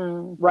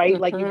 right?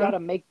 Like, you got Mm-hmm. to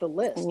make the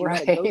list. You got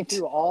to go Right.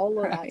 through all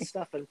of that Right.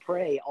 stuff and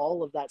pray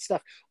all of that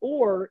stuff.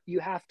 Or you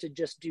have to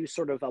just do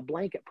sort of a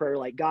blanket prayer,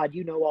 like, God,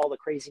 all the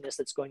craziness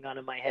that's going on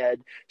in my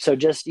head. So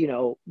just,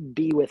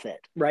 be with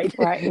it. Right.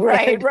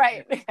 Right.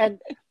 Right. and,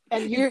 Right.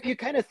 and you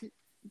kind of,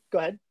 go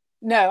ahead.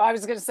 No, I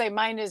was going to say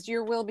mine is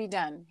your will be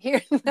done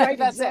here. Right,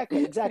 That's it.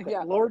 exactly.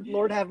 Yeah.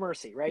 Lord have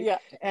mercy, right? Yeah.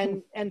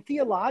 And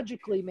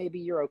theologically maybe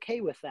you're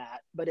okay with that,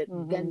 but it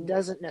then Mm-hmm.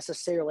 doesn't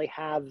necessarily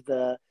have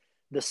the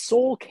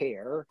soul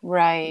care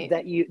Right.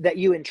 that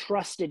you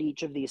entrusted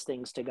each of these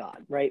things to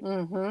God, right?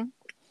 Mm-hmm.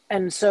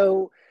 And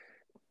so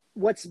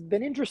what's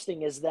been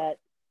interesting is that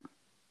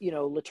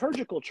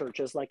liturgical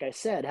churches, like I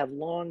said, have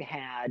long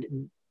had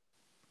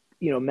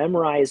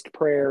memorized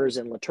prayers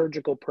and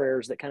liturgical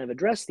prayers that kind of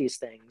address these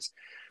things.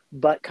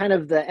 But kind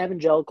of the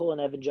evangelical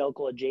and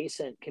evangelical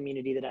adjacent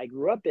community that I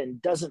grew up in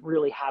doesn't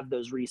really have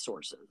those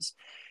resources.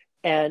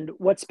 And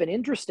what's been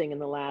interesting in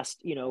the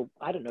last,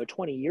 I don't know,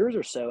 20 years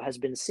or so has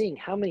been seeing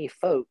how many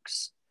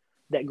folks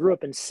that grew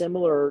up in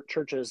similar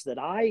churches that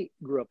I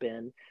grew up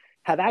in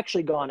have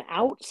actually gone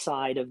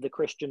outside of the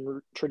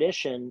Christian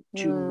tradition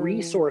to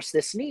resource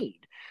this need.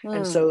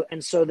 And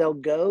so they'll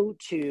go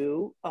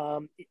to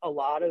a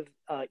lot of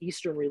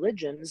Eastern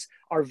religions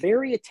are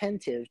very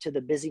attentive to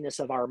the busyness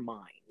of our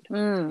mind.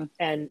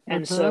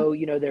 And so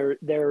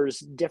there's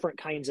different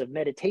kinds of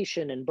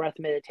meditation and breath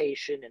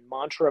meditation and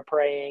mantra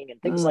praying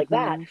and things like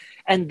that,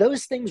 and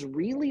those things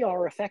really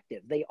are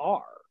effective. They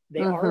are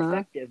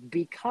effective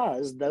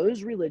because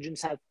those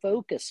religions have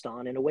focused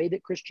on, in a way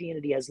that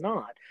Christianity has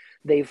not,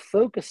 they've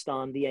focused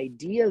on the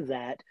idea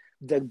that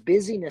the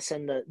busyness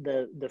and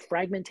the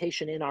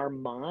fragmentation in our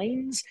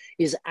minds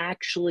is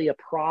actually a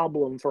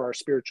problem for our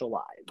spiritual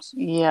lives.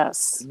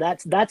 Yes.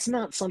 That's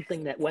not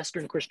something that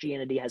Western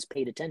Christianity has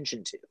paid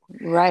attention to.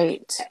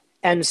 Right.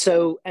 And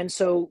so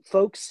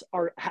folks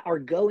are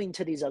going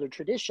to these other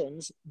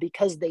traditions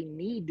because they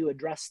need to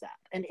address that.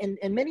 And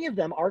many of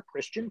them are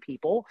Christian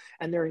people,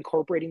 and they're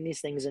incorporating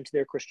these things into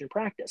their Christian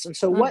practice. And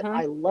so what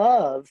I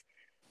love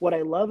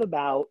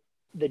about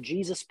the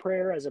Jesus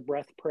prayer as a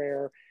breath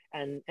prayer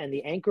and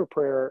the anchor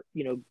prayer,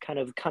 kind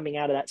of coming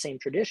out of that same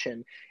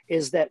tradition,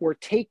 is that we're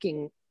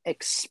taking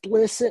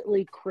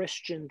explicitly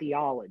Christian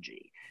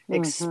theology,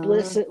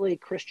 explicitly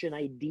Christian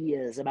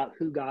ideas about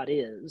who God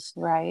is,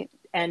 right,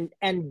 and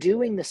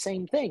doing the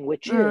same thing,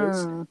 which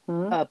is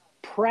a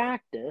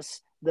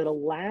practice that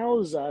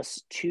allows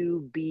us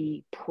to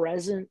be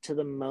present to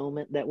the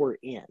moment that we're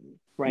in,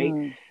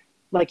 right?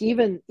 Like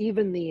even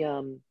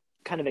the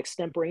kind of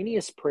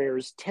extemporaneous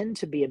prayers tend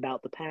to be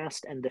about the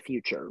past and the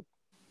future.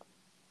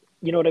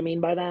 You know what I mean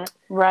by that?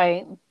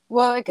 Right.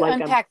 Well,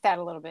 unpack that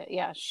a little bit.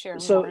 Yeah, sure.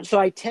 So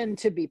I tend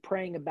to be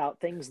praying about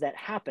things that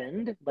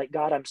happened, like,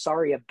 God, I'm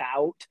sorry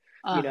about,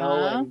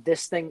 and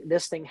this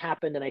thing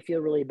happened and I feel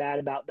really bad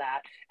about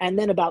that. And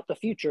then about the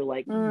future,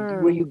 like,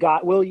 will you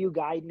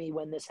guide me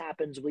when this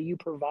happens? Will you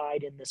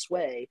provide in this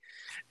way?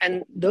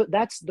 And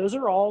those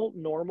are all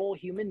normal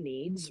human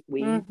needs.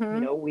 We,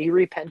 we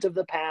repent of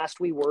the past.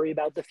 We worry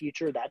about the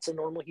future. That's a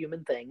normal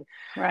human thing.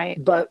 Right.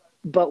 But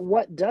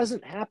what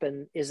doesn't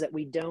happen is that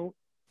we don't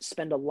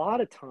spend a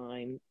lot of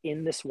time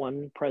in this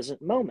one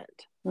present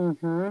moment.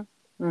 And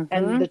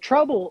the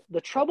trouble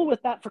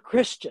with that for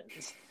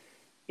Christians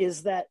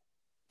is that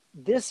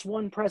this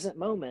one present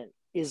moment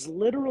is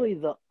literally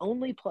the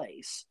only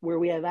place where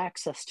we have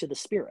access to the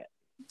Spirit.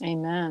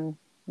 Amen.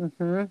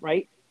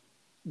 Right?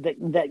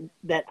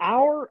 That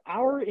our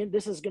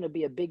this is going to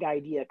be a big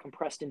idea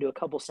compressed into a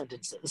couple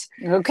sentences.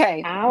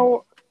 Okay.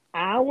 Our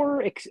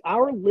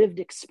lived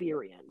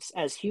experience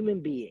as human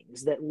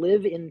beings that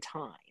live in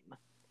time,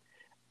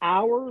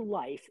 our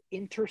life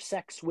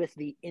intersects with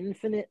the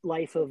infinite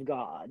life of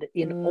God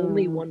in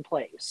only one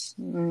place,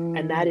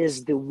 and that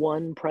is the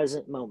one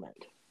present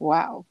moment.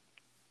 Wow.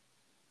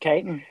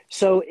 Okay?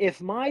 So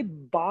if my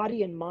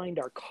body and mind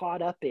are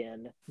caught up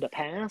in the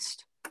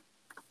past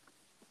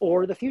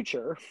or the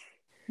future,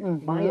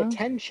 my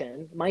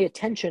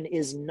attention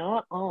is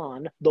not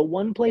on the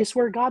one place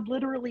where God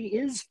literally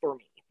is for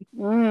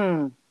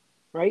me.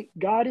 Right?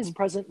 God is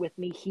present with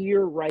me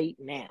here right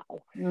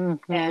now.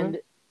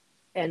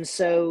 And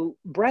so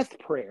breath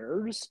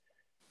prayers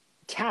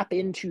tap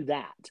into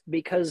that,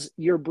 because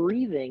your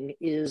breathing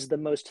is the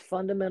most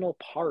fundamental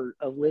part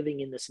of living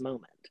in this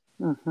moment.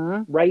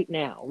 Right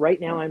now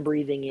I'm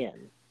breathing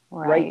in.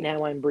 Right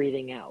now I'm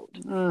breathing out.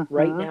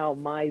 Right now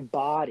my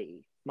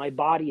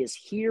body is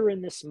here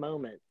in this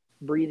moment,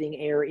 breathing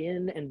air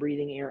in and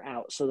breathing air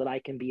out so that I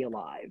can be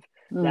alive.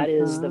 That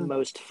is the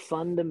most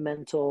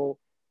fundamental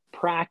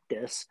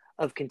practice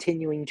of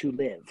continuing to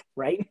live,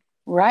 right?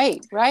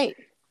 Right.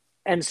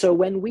 And so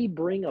when we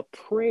bring a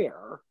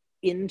prayer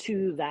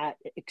into that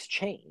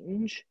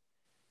exchange,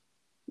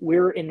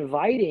 we're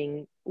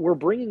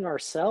bringing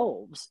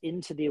ourselves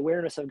into the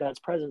awareness of God's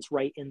presence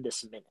right in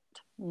this minute.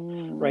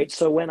 Right?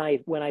 So when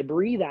I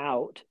breathe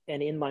out,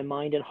 and in my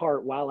mind and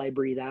heart while I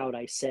breathe out,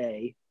 I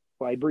say,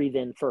 or I breathe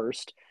in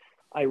first,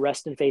 I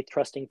rest in faith,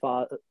 trusting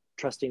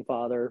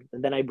Father,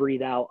 and then I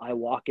breathe out, I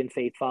walk in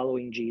faith,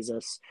 following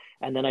Jesus,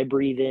 and then I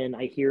breathe in,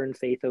 I hear in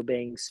faith,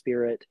 obeying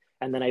Spirit,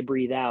 and then I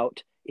breathe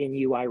out, in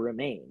you I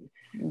remain.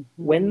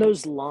 When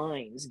those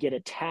lines get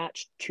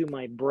attached to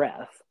my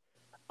breath,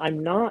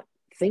 I'm not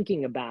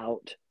thinking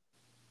about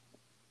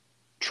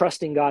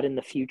trusting God in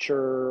the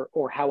future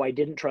or how I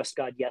didn't trust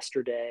God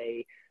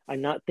yesterday.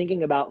 I'm not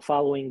thinking about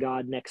following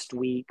God next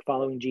week,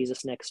 following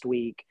Jesus next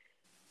week.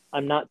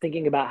 I'm not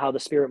thinking about how the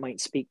Spirit might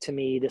speak to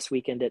me this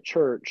weekend at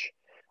church.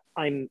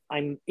 I'm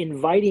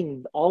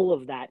inviting all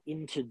of that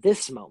into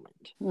this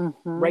moment,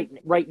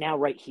 right now,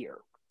 right here.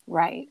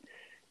 Right.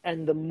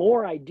 And the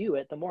more I do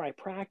it, the more I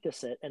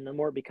practice it, and the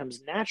more it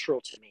becomes natural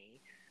to me,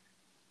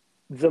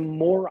 the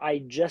more I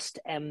just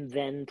am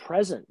then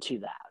present to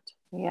that.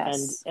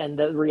 Yes. And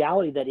the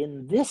reality that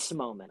in this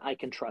moment I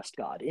can trust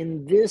God.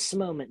 In this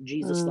moment,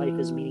 Jesus' life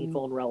is Mm-hmm.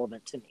 meaningful and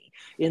relevant to me.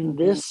 In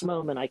this Mm-hmm.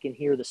 moment, I can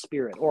hear the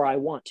Spirit, or I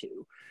want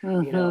to,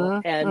 Mm-hmm.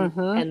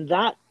 and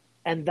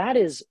Mm-hmm.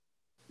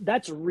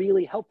 that's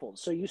really helpful.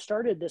 So you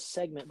started this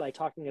segment by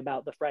talking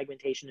about the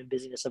fragmentation and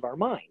busyness of our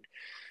mind.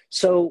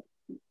 So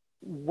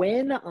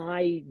when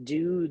I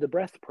do the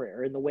breath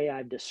prayer in the way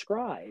I've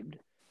described,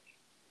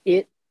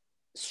 it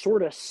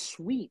sort of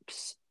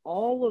sweeps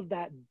all of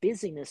that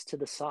busyness to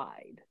the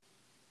side,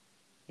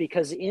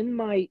 because in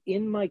my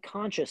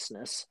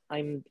consciousness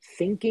I'm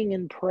thinking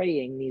and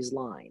praying these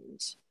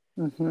lines,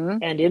 Mm-hmm.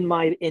 and in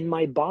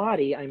my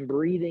body I'm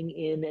breathing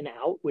in and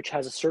out, which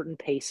has a certain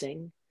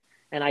pacing,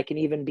 and I can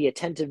even be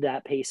attentive to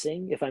that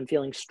pacing. If I'm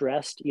feeling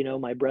stressed,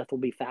 my breath will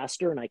be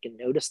faster, and I can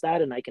notice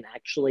that, and I can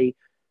actually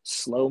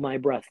slow my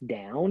breath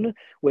down,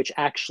 which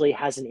actually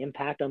has an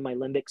impact on my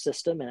limbic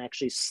system and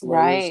actually slows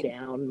Right.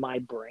 down my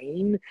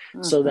brain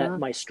so that Mm-hmm.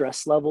 my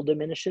stress level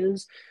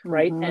diminishes,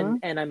 right? and Mm-hmm.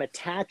 and I'm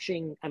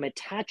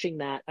attaching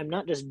that. I'm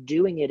not just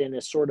doing it in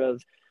a sort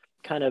of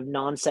kind of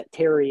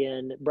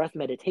non-sectarian breath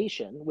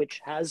meditation, which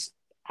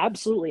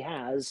absolutely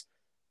has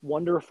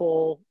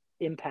wonderful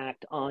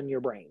impact on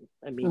your brain.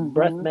 I mean,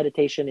 breath Mm-hmm.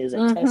 meditation is a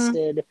Mm-hmm.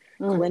 tested,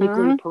 Mm-hmm.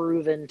 clinically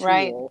proven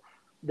Right. tool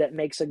that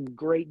makes a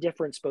great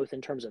difference both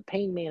in terms of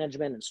pain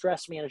management and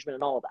stress management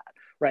and all of that,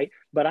 right?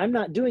 But I'm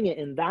not doing it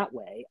in that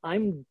way.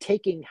 I'm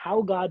taking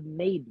how God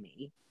made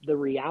me, the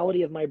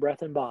reality of my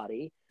breath and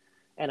body,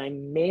 and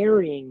I'm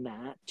marrying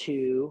that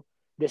to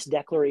this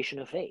declaration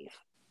of faith.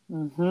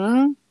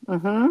 Mm-hmm.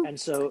 Mm-hmm. And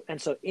so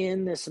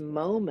in this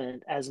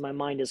moment, as my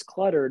mind is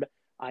cluttered,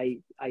 I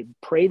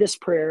pray this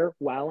prayer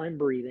while I'm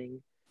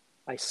breathing.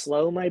 I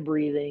slow my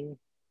breathing,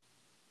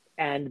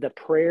 and the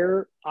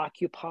prayer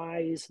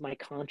occupies my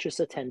conscious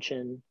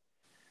attention,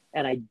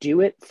 and I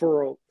do it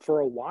for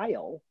a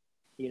while.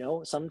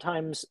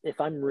 Sometimes if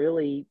I'm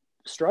really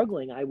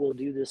struggling, I will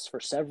do this for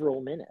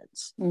several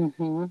minutes.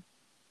 Mm-hmm.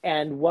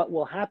 And what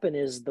will happen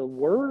is the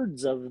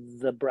words of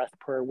the breath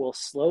prayer will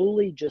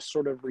slowly just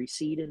sort of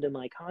recede into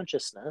my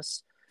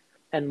consciousness,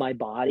 and my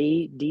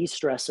body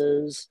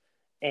de-stresses.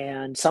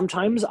 And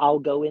sometimes I'll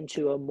go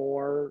into a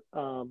more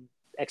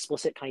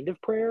explicit kind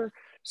of prayer.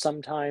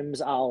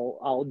 Sometimes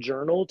I'll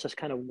journal to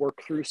kind of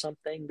work through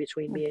something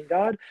between me and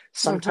God.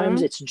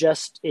 Sometimes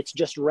Mm-hmm. it's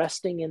just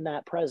resting in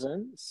that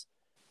presence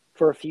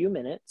for a few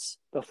minutes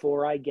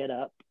before I get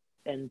up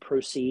and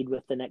proceed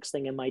with the next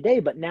thing in my day.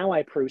 But now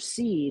I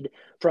proceed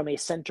from a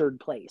centered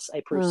place.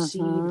 I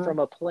proceed Mm-hmm. from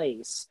a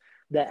place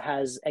that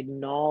has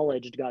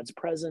acknowledged God's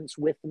presence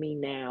with me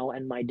now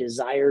and my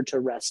desire to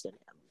rest in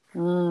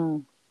Him.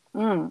 Mm.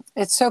 Mm.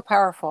 It's so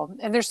powerful.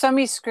 And there's so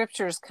many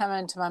scriptures come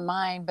into my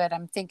mind, but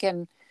I'm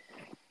thinking,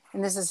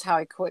 and this is how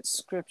I quote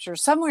scripture.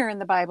 Somewhere in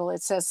the Bible,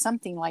 it says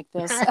something like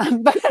this.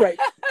 Right.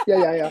 Yeah,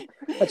 yeah, yeah.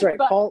 That's right.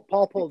 But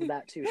Paul pulled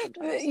that too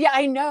sometimes. yeah,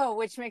 I know,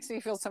 which makes me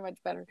feel so much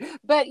better.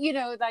 But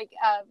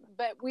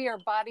but we are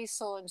body,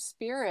 soul, and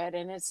spirit,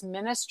 and it's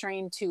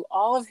ministering to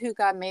all of who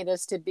God made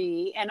us to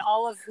be and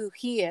all of who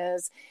He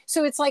is.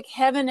 So it's like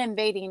heaven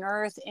invading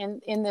earth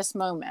in this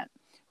moment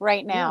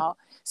right Yeah. now.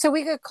 So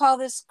we could call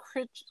this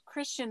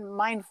Christian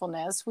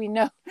mindfulness. We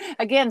know,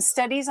 again,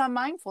 studies on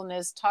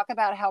mindfulness talk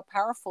about how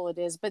powerful it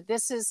is, but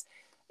this is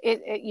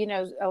it.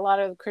 A lot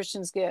of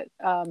Christians get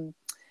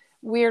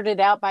weirded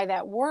out by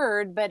that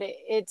word, but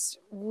it's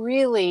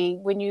really,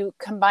 when you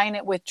combine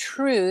it with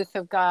truth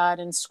of God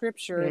and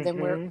Scripture,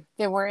 Mm-hmm.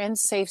 then we're in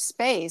safe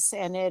space,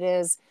 and it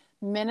is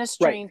Right.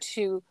 ministering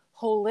to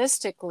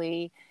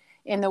holistically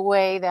in the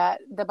way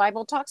that the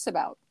Bible talks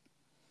about.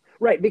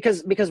 Right,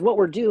 because what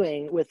we're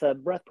doing with a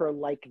breath prayer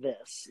like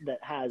this that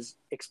has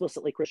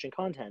explicitly Christian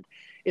content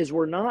is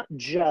we're not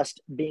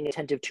just being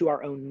attentive to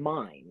our own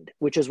mind,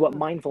 which is what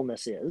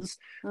mindfulness is.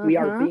 We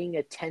are Mm-hmm. being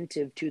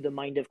attentive to the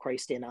mind of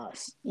Christ in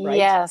us, right?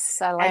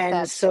 Yes, I like and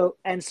that. so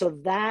and so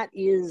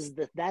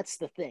that's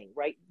the thing,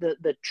 right?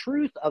 The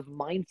truth of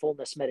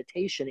mindfulness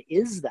meditation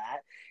is that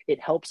it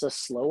helps us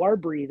slow our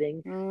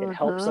breathing. it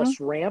helps Mm-hmm. us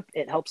ramp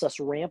it helps us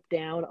ramp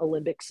down a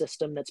limbic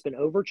system that's been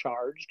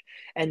overcharged,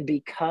 and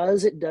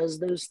because it does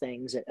those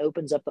things, it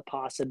opens up the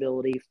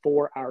possibility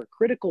for our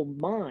critical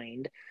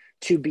mind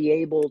to be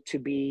able to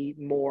be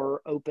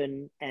more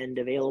open and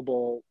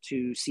available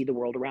to see the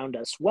world around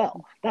us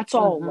well. That's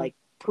all Mm-hmm. like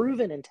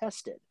proven and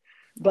tested.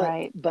 but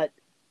Right. but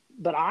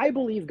but I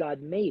believe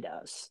God made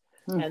us.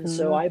 And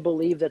so Mm-hmm. I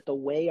believe that the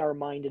way our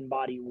mind and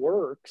body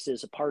works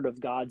is a part of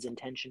God's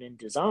intention and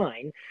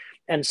design.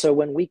 And so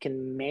when we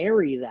can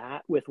marry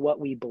that with what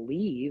we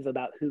believe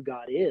about who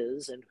God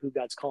is and who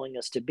God's calling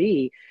us to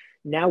be,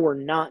 now we're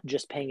not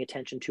just paying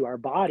attention to our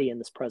body in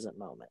this present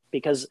moment.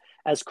 Because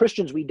as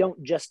Christians, we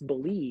don't just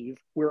believe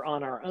we're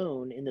on our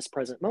own in this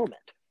present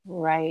moment.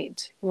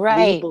 Right. we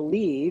Right.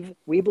 believe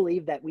we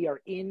believe that we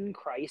are in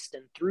Christ,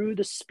 and through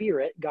the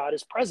Spirit God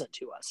is present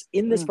to us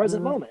in this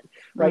present Mm-hmm. moment,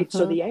 right?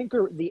 So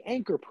Mm-hmm. the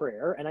anchor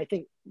prayer, and I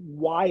think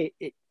why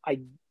I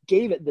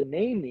gave it the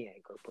name the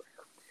anchor prayer,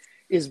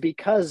 is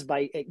because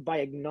by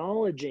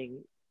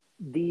acknowledging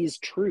these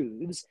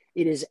truths,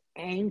 it is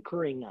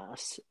anchoring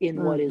us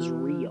in what is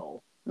Mm-hmm.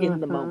 real in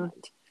the Mm-hmm.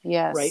 moment,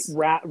 right? Yes.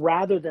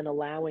 Rather than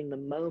allowing the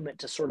moment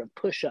to sort of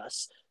push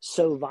us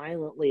so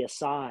violently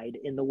aside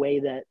in the way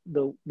that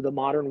the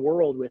modern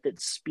world with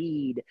its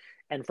speed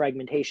and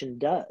fragmentation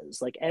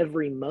does. Like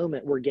every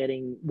moment we're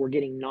getting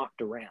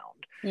knocked around.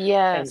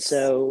 Yes.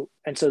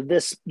 And so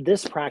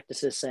this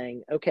practice is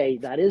saying, okay,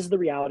 that is the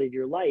reality of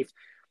your life.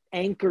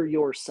 Anchor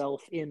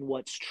yourself in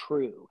what's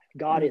true.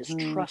 God is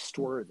Mm-hmm.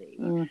 trustworthy.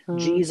 Mm-hmm.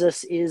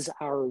 Jesus is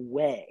our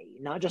way,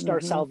 not just our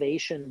Mm-hmm.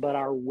 salvation, but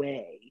our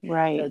way.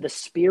 Right. The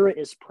Spirit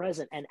is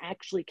present and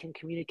actually can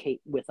communicate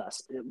with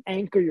us.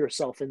 Anchor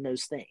yourself in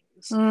those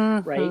things,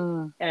 right?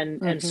 Mm-hmm.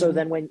 And so Mm-hmm.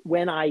 then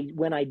when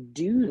I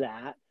do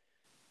that,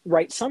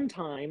 right,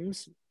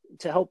 sometimes,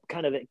 to help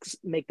kind of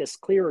make this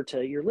clearer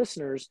to your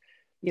listeners,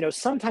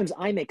 sometimes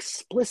I'm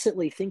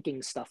explicitly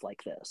thinking stuff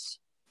like this.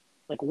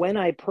 Like when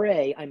I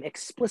pray, I'm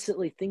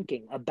explicitly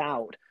thinking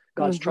about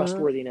God's Mm-hmm.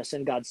 trustworthiness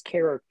and God's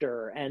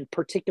character and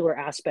particular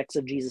aspects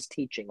of Jesus'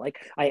 teaching. Like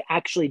I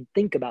actually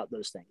think about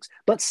those things.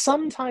 But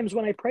sometimes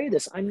when I pray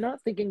this, I'm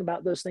not thinking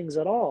about those things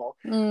at all.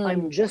 Mm.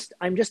 I'm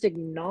just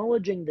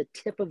acknowledging the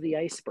tip of the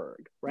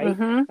iceberg, right?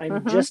 Mm-hmm. I'm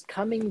Mm-hmm. just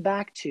coming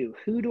back to,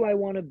 who do I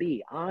want to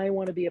be? I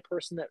want to be a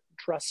person that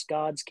trusts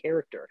God's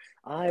character.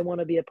 I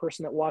want to be a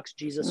person that walks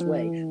Jesus'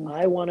 way. Mm.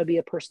 I want to be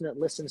a person that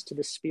listens to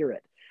the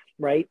Spirit,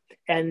 right?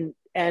 And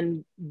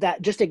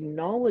that, just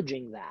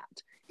acknowledging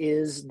that,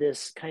 is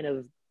this kind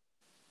of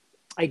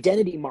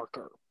identity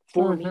marker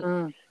for me,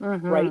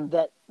 Mm-hmm. right? Mm-hmm.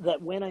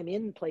 That when I'm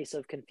in place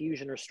of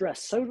confusion or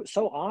stress,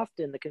 so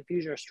often the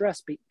confusion or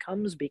stress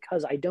comes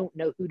because I don't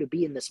know who to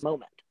be in this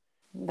moment,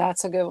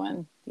 That's a good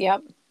one.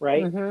 Yep.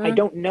 right? I Mm-hmm.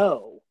 don't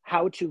know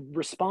how to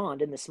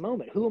respond in this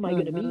moment. Who am I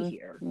going to be Mm-hmm.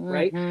 here,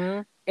 right?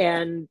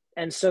 Mm-hmm.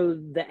 And so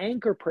the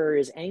anchor prayer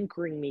is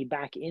anchoring me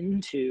back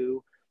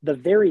into the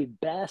very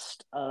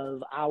best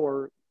of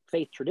our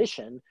faith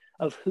tradition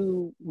of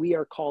who we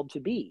are called to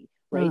be,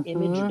 right?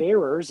 Mm-hmm.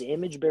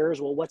 Image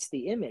bearers. Well, what's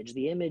the image?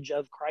 The image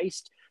of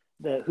Christ,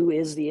 who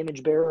is the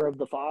image bearer of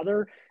the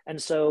Father.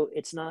 And so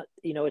it's not,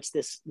 it's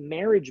this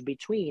marriage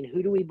between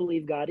who do we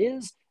believe God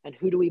is and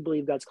who do we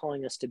believe God's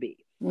calling us to be.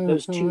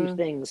 Those two Mm-hmm.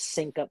 things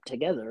sync up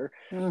together.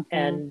 Mm-hmm.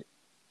 And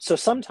so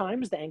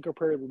sometimes the anchor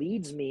prayer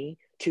leads me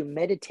to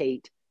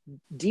meditate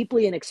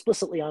deeply and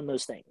explicitly on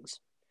those things.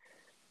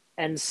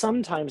 And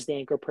sometimes the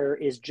anchor prayer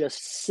is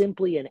just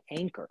simply an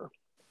anchor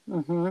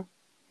Mm-hmm.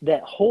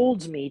 that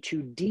holds me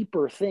to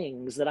deeper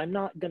things that I'm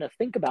not going to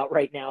think about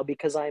right now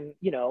because I'm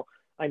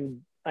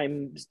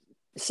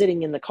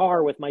sitting in the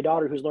car with my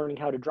daughter who's learning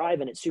how to drive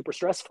and it's super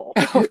stressful.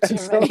 Oh, And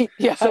too many.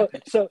 Yeah.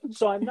 so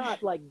I'm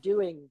not like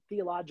doing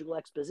theological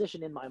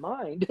exposition in my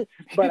mind,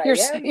 but You're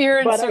I am, you're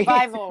in but I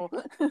survival.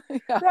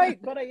 Yeah. right,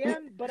 but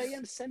I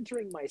am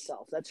centering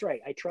myself. That's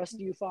right. I trust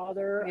you,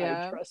 Father. I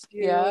Yeah. trust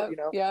you, Yeah.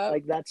 Yeah.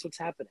 like that's what's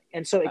happening.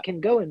 And so it can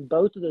go in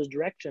both of those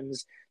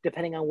directions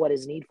depending on what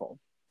is needful.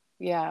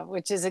 Yeah,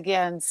 which is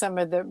again some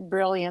of the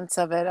brilliance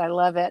of it. I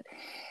love it.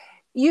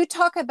 You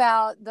talk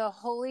about the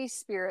Holy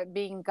Spirit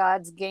being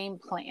God's game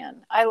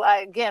plan.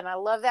 Again, I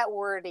love that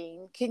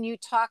wording. Can you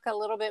talk a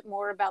little bit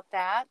more about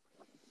that?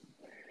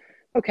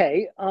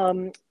 Okay,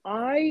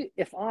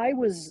 if I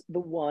was the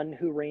one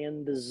who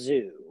ran the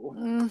zoo,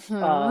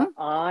 Mm-hmm.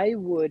 I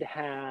would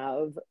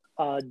have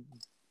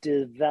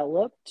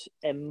developed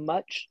a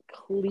much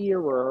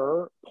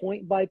clearer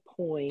point by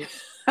point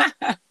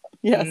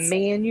Yes.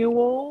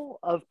 manual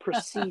of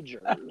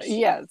procedures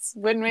Yes.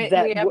 When we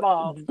that have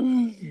all.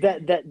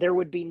 that there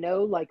would be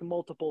no like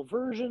multiple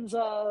versions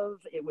of.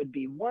 It would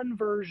be one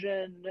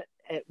version.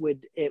 It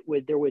would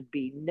there would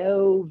be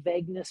no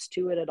vagueness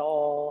to it at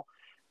all.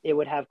 It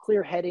would have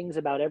clear headings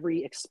about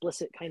every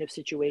explicit kind of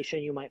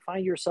situation you might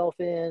find yourself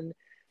in,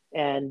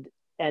 and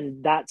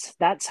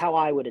that's how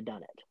I would have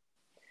done it.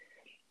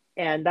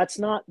 And that's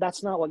not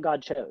what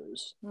God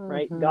chose,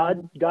 right?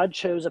 Mm-hmm. God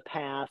chose a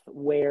path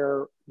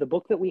where the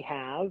book that we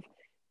have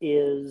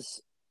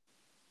is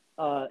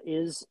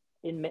is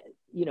in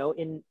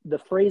in the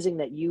phrasing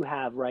that you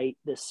have, right?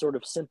 This sort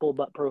of simple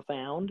but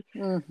profound,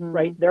 Mm-hmm.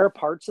 right? There are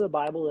parts of the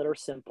Bible that are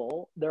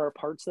simple. There are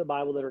parts of the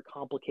Bible that are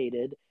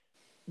complicated.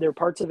 There are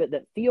parts of it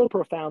that feel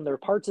profound. There are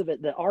parts of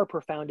it that are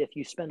profound if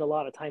you spend a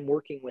lot of time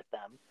working with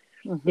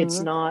them. It's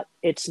Mm-hmm. not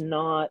it's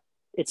not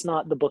it's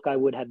not the book I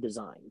would have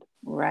designed.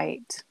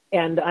 Right.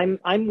 And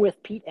I'm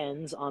with Pete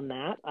Enns on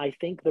that. I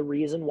think the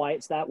reason why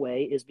it's that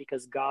way is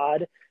because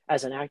God,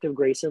 as an act of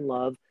grace and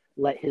love,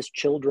 let his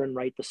children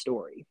write the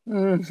story.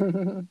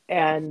 Mm-hmm.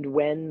 And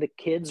when the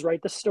kids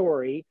write the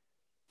story,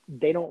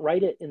 they don't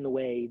write it in the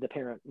way the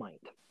parent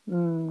might.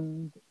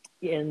 Mm.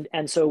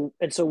 And so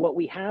what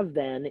we have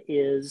then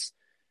is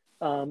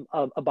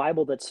a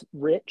Bible that's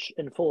rich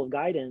and full of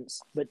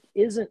guidance, but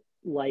isn't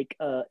like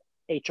a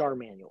HR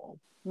manual.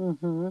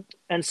 Mm-hmm.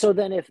 And so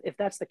then if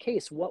that's the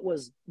case, what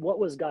was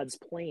God's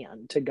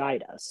plan to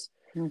guide us?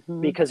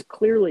 Mm-hmm. Because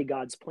clearly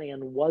God's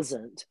plan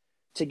wasn't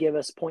to give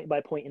us point by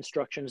point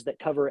instructions that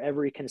cover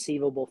every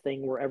conceivable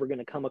thing we're ever going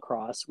to come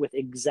across with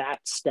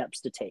exact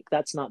steps to take.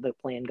 That's not the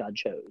plan God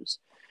chose.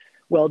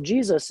 Well,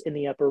 Jesus in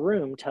the upper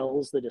room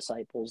tells the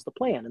disciples the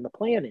plan. And the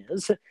plan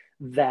is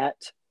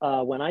that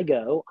when I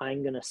go,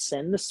 I'm going to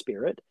send the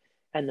Spirit,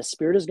 and the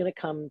Spirit is going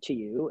to come to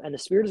you, and the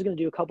Spirit is going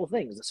to do a couple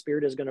things. The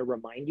Spirit is going to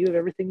remind you of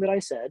everything that I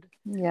said,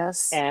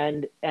 Yes.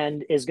 and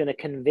is going to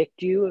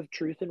convict you of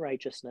truth and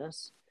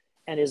righteousness,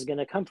 and is going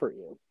to comfort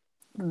you.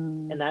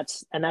 And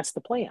that's the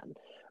plan.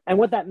 And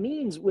what that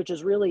means, which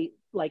is really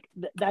like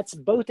that's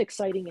both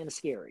exciting and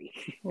scary,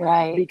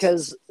 Right.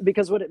 because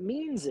what it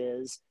means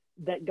is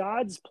that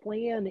God's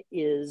plan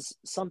is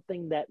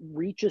something that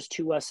reaches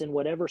to us in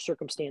whatever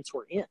circumstance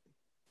we're in.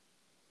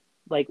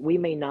 Like, we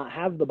may not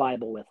have the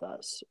Bible with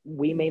us.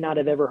 We may not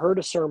have ever heard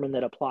a sermon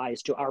that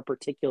applies to our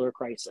particular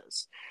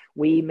crisis.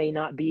 We may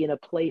not be in a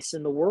place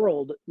in the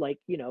world like,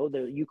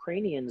 the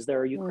Ukrainians. There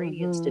are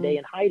Ukrainians today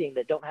in hiding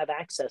that don't have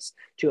access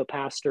to a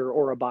pastor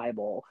or a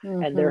Bible,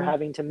 and they're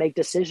having to make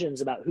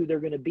decisions about who they're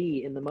going to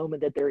be in the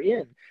moment that they're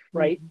in,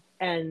 right?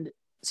 And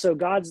so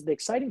the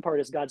exciting part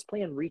is God's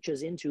plan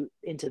reaches into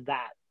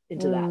that.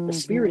 The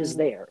Spirit is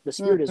there. The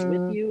Spirit is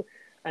with you,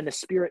 and the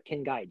Spirit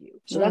can guide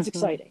you. So that's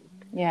exciting.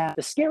 Yeah.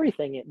 The scary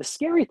thing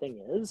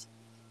is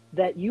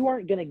that you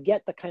aren't going to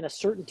get the kind of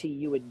certainty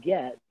you would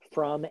get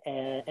from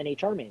an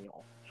HR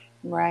manual.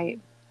 Right.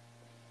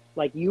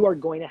 Like, you are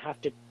going to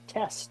have to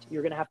test.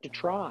 You're going to have to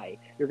try.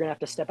 You're going to have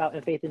to step out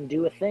in faith and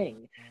do a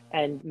thing.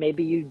 And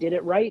maybe you did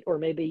it right, or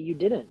maybe you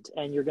didn't.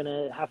 And you're going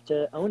to have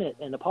to own it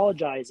and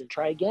apologize and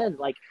try again.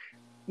 Like,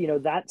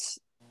 that's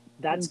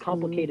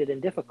complicated and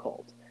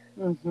difficult.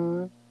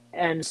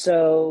 And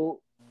so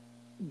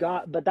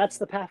but that's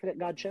the path that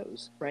God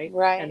chose, right?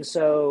 Right. And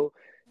so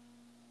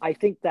I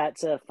think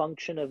that's a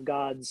function of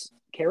God's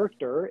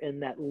character, in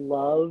that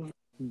love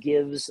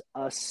gives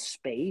us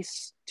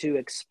space to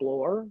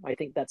explore. I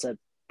think that's a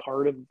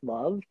part of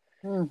love.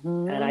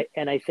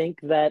 And I think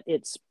that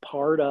it's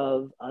part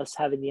of us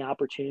having the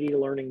opportunity to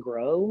learn and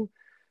grow.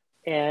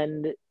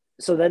 And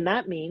so then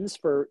that means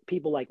for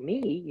people like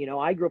me,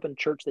 I grew up in a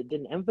church that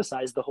didn't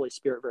emphasize the Holy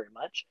Spirit very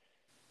much.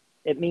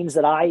 It means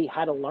that I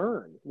had to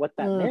learn what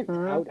that meant.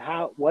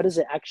 What does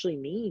it actually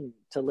mean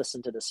to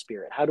listen to the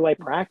Spirit? How do I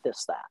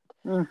practice that?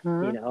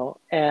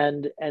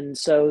 And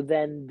so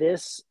then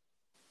this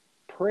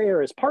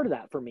prayer is part of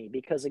that for me,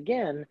 because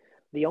again,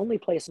 the only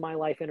place my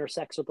life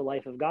intersects with the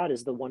life of God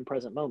is the one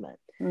present moment.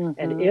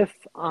 And if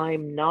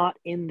I'm not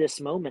in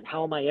this moment,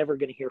 how am I ever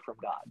going to hear from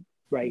God?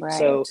 Right.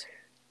 So,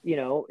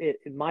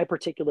 in my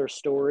particular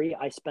story,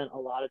 I spent a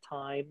lot of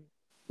time,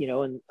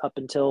 and up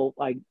until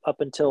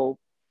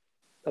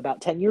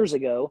about 10 years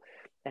ago,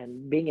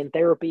 and being in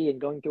therapy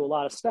and going through a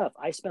lot of stuff,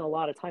 I spent a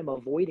lot of time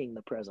avoiding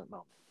the present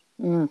moment.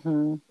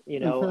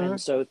 And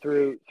so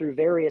through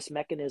various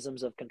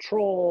mechanisms of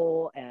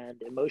control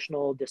and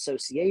emotional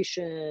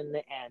dissociation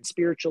and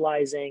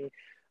spiritualizing,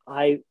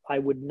 I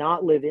would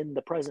not live in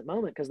the present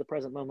moment, because the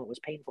present moment was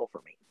painful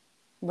for me.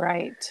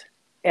 Right.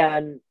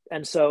 And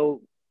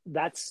so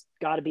that's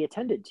got to be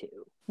attended to.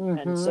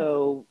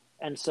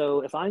 And so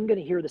if I'm going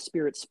to hear the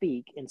Spirit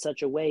speak in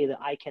such a way that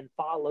I can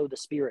follow the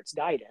Spirit's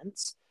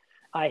guidance,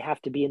 I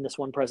have to be in this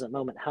one present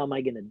moment. How am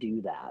I going to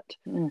do that?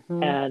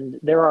 And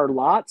there are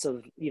lots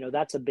of,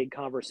 that's a big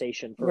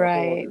conversation for a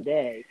whole other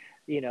day,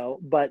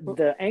 but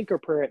the anchor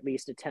prayer at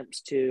least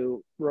attempts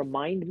to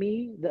remind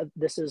me that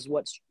this is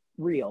what's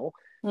real.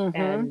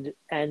 And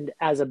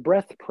as a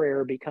breath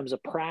prayer becomes a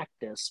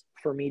practice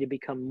for me to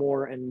become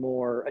more and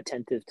more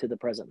attentive to the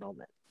present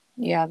moment.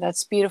 Yeah,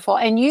 that's beautiful.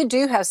 And you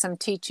do have some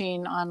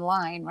teaching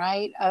online,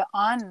 right?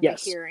 On the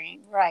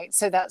hearing, right?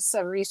 So that's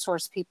a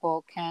resource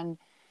people can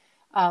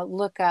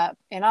look up,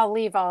 and I'll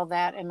leave all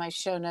that in my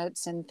show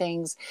notes and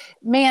things.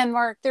 Man,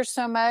 Mark, there's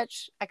so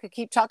much I could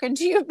keep talking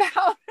to you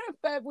about,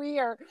 but we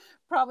are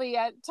probably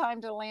at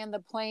time to land the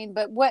plane.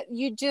 But what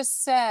you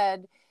just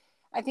said,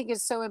 I think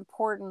is so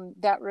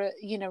important, that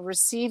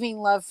receiving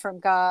love from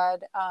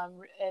God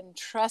and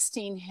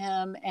trusting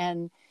Him,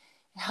 and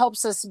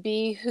helps us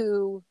be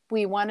who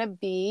we want to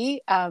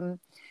be,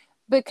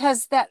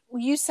 because that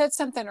you said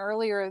something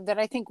earlier that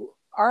I think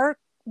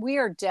we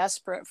are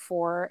desperate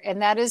for,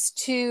 and that is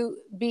to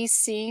be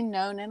seen,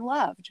 known, and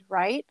loved,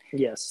 right?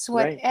 Yes. It's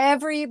what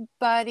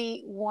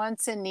everybody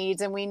wants and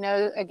needs. And we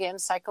know, again,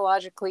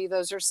 psychologically,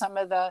 those are some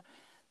of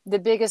the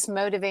biggest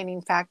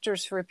motivating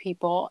factors for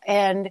people.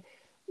 And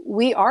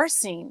we are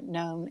seen,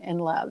 known,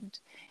 and loved.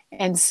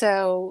 And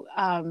so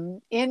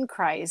in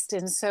Christ.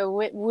 And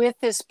so with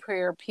this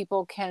prayer,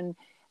 people can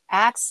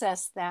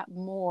access that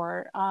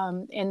more,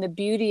 and the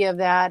beauty of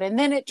that. And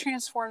then it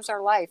transforms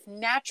our life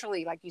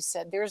naturally. Like you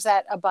said, there's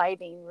that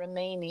abiding,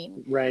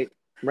 remaining. Right.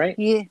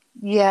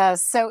 Yeah.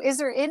 So is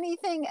there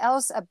anything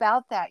else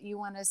about that you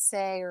want to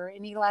say, or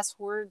any last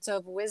words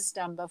of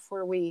wisdom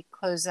before we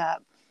close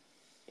up?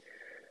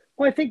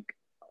 Well, I think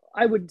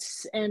I would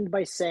end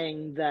by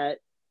saying that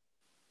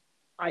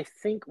I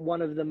think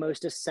one of the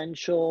most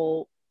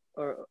essential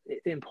or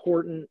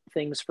important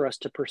things for us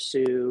to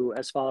pursue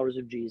as followers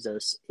of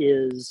Jesus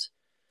is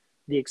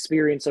the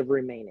experience of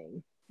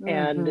remaining.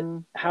 And Mm-hmm.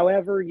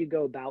 however you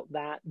go about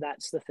that,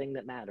 that's the thing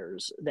that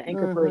matters. The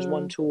anchor prayer is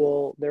one Mm-hmm.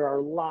 tool. There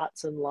are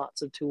lots and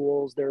lots of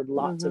tools. There are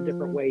lots of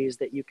different Mm-hmm. ways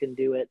that you can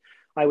do it.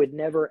 I would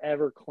never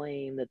ever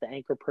claim that the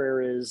anchor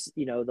prayer is,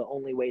 the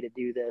only way to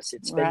do this.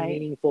 It's been Right.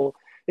 meaningful.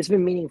 It's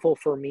been meaningful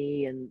for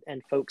me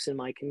and folks in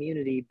my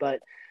community.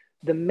 But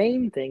the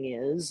main thing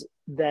is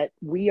that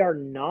we are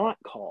not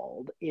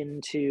called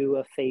into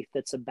a faith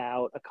that's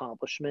about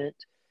accomplishment.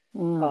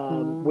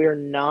 Mm-hmm. We're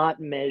not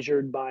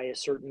measured by a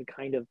certain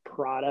kind of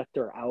product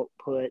or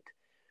output.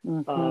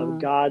 Mm-hmm.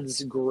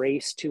 God's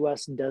grace to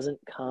us doesn't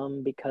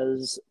come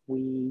because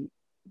we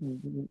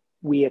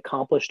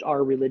accomplished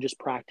our religious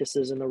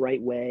practices in the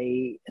right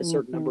way a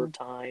certain number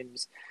Mm-hmm. of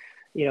times.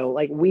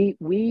 Like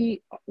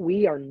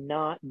we are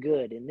not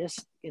good in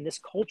this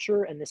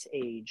culture and this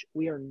age.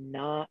 We are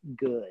not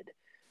good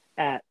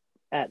at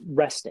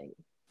resting.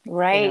 and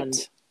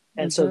Right.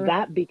 and so Mm-hmm.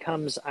 that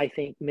becomes, I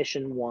think,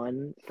 mission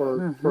one for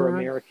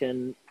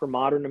Mm-hmm.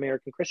 modern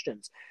American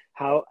Christians.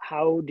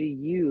 How do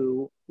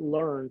you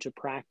learn to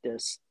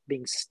practice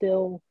being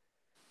still,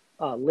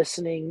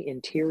 listening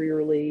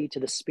interiorly to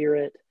the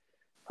Spirit,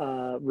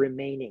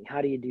 remaining?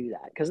 How do you do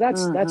that? Because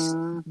that's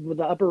Mm-hmm. what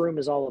the upper room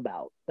is all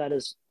about. That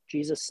is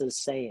Jesus is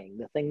saying,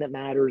 the thing that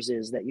matters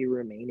is that you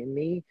remain in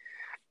me.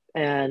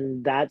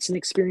 And that's an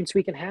experience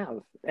we can have.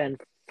 And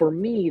for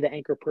me, the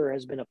anchor prayer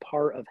has been a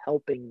part of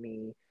helping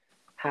me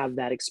have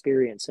that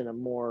experience in a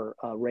more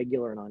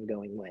regular and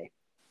ongoing way.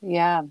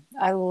 Yeah,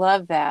 I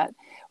love that.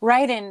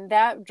 Right, and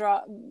that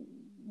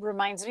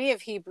reminds me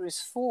of Hebrews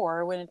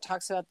 4 when it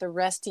talks about the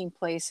resting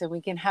place, and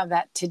we can have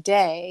that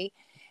today.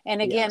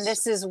 And again, Yes.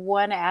 this is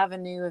one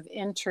avenue of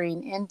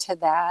entering into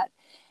that.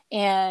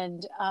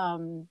 And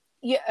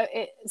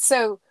yeah,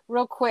 so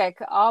real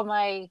quick, all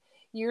my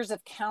years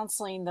of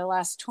counseling, the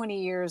last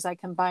 20 years, I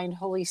combined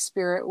Holy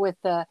Spirit with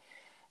the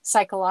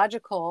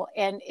psychological.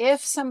 And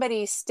if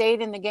somebody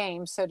stayed in the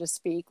game, so to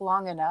speak,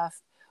 long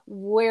enough,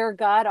 where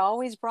God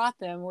always brought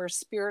them, where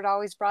Spirit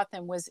always brought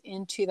them, was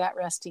into that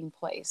resting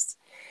place.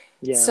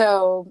 Yeah.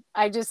 So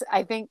I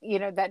think,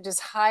 that just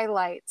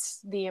highlights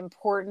the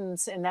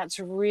importance, and that's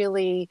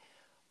really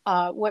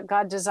what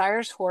God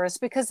desires for us,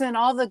 because then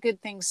all the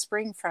good things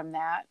spring from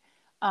that.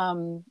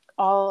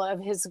 All of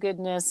his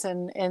goodness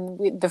and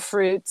the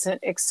fruits,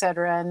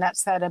 etc. And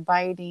that's that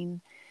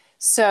abiding.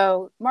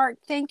 So, Mark,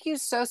 thank you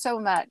so, so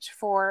much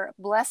for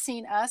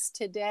blessing us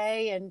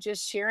today and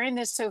just sharing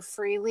this so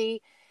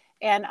freely.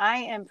 And I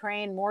am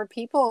praying more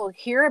people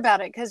hear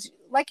about it, because,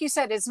 like you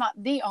said, it's not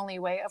the only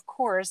way, of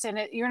course. And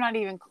you're not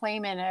even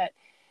claiming it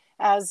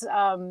as,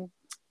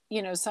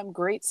 some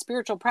great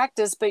spiritual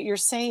practice, but you're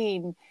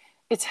saying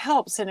it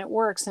helps and it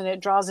works and it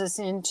draws us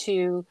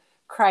into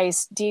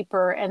Christ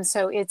deeper. And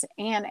so it's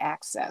an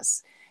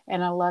access.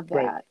 And I love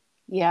Right. that.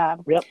 Yeah.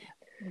 Yep.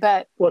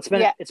 But Well,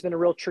 yeah. it's been a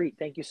real treat.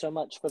 Thank you so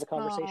much for the Oh,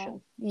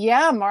 conversation.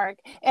 yeah, Mark.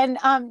 And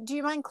do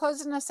you mind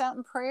closing us out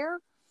in prayer?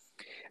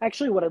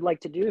 Actually, what I'd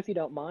like to do, if you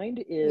don't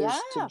mind, Yeah.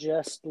 is to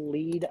just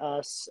lead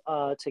us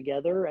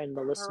together and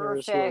the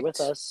listeners who are with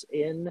Perfect. us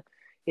in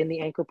the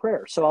anchor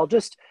prayer. So I'll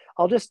just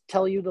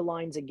tell you the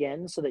lines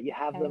again so that you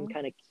have them Okay.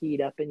 kind of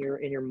keyed up in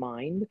your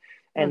mind,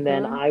 and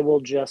then Mm-hmm. I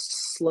will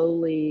just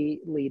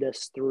slowly lead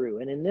us through.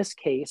 And in this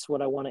case,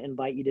 what I want to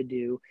invite you to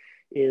do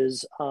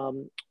is,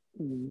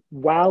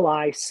 while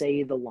I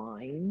say the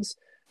lines,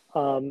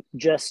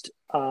 just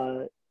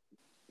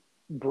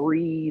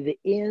breathe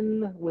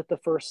in with the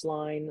first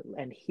line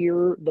and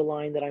hear the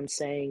line that I'm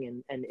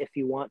saying. And if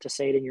you want to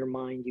say it in your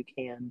mind, you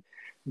can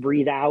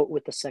breathe out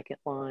with the second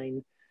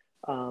line.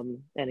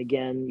 And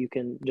again, you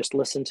can just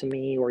listen to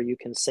me, or you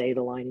can say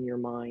the line in your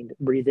mind,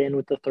 breathe in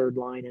with the third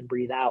line and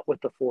breathe out with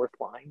the fourth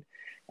line.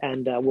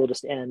 And we'll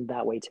just end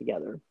that way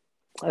together.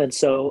 And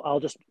so I'll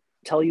just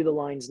tell you the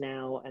lines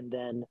now and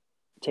then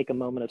take a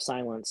moment of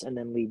silence and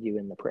then lead you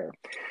in the prayer.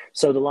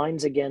 So the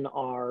lines again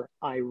are: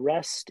 I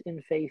rest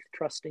in faith,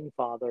 trusting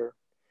Father.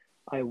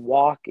 I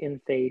walk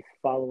in faith,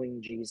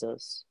 following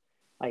Jesus.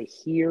 I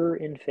hear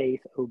in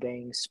faith,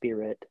 obeying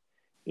Spirit.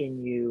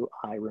 In you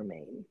I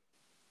remain.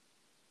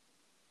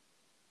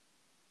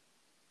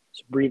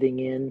 So breathing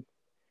in,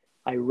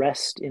 I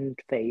rest in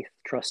faith,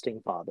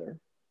 trusting Father.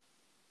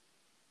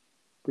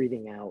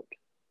 Breathing out,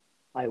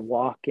 I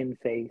walk in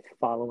faith,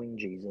 following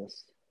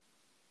Jesus.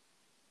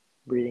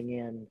 Breathing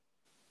in,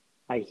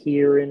 I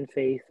hear in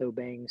faith,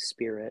 obeying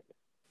Spirit.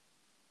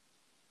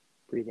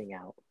 Breathing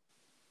out,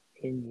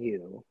 in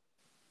you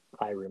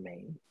I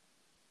remain.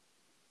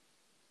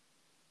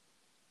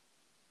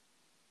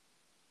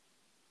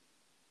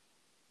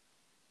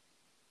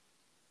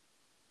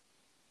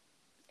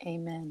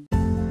 Amen.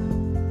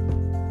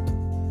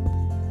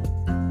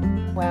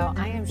 Well,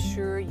 I am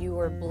sure you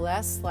are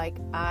blessed like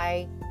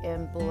I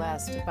am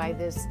blessed by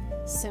this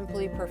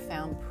simply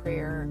profound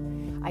prayer.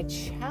 I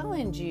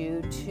challenge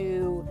you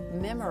to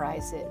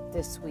memorize it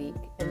this week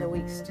and the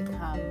weeks to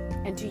come,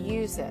 and to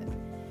use it.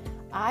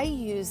 I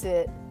use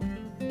it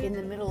in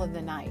the middle of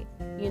the night.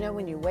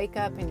 When you wake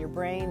up and your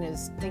brain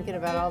is thinking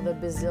about all the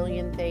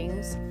bazillion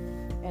things,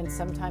 and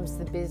sometimes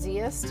the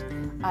busiest,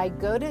 I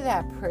go to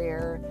that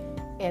prayer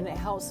and it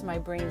helps my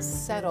brain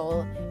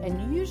settle,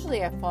 and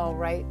usually I fall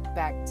right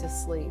back to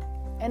sleep.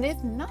 And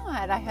if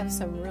not, I have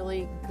some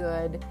really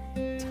good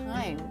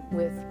time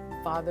with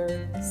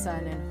Father,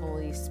 Son, and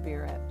Holy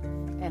Spirit.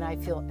 And I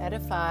feel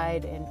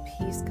edified and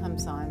peace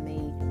comes on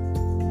me.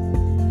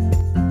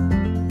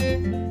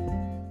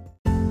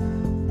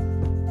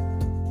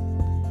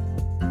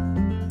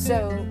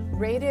 So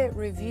rate it,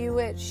 review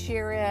it,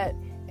 share it,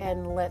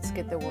 and let's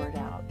get the word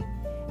out.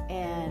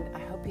 And I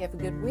hope you have a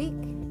good week,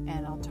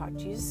 and I'll talk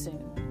to you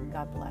soon.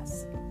 God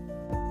bless.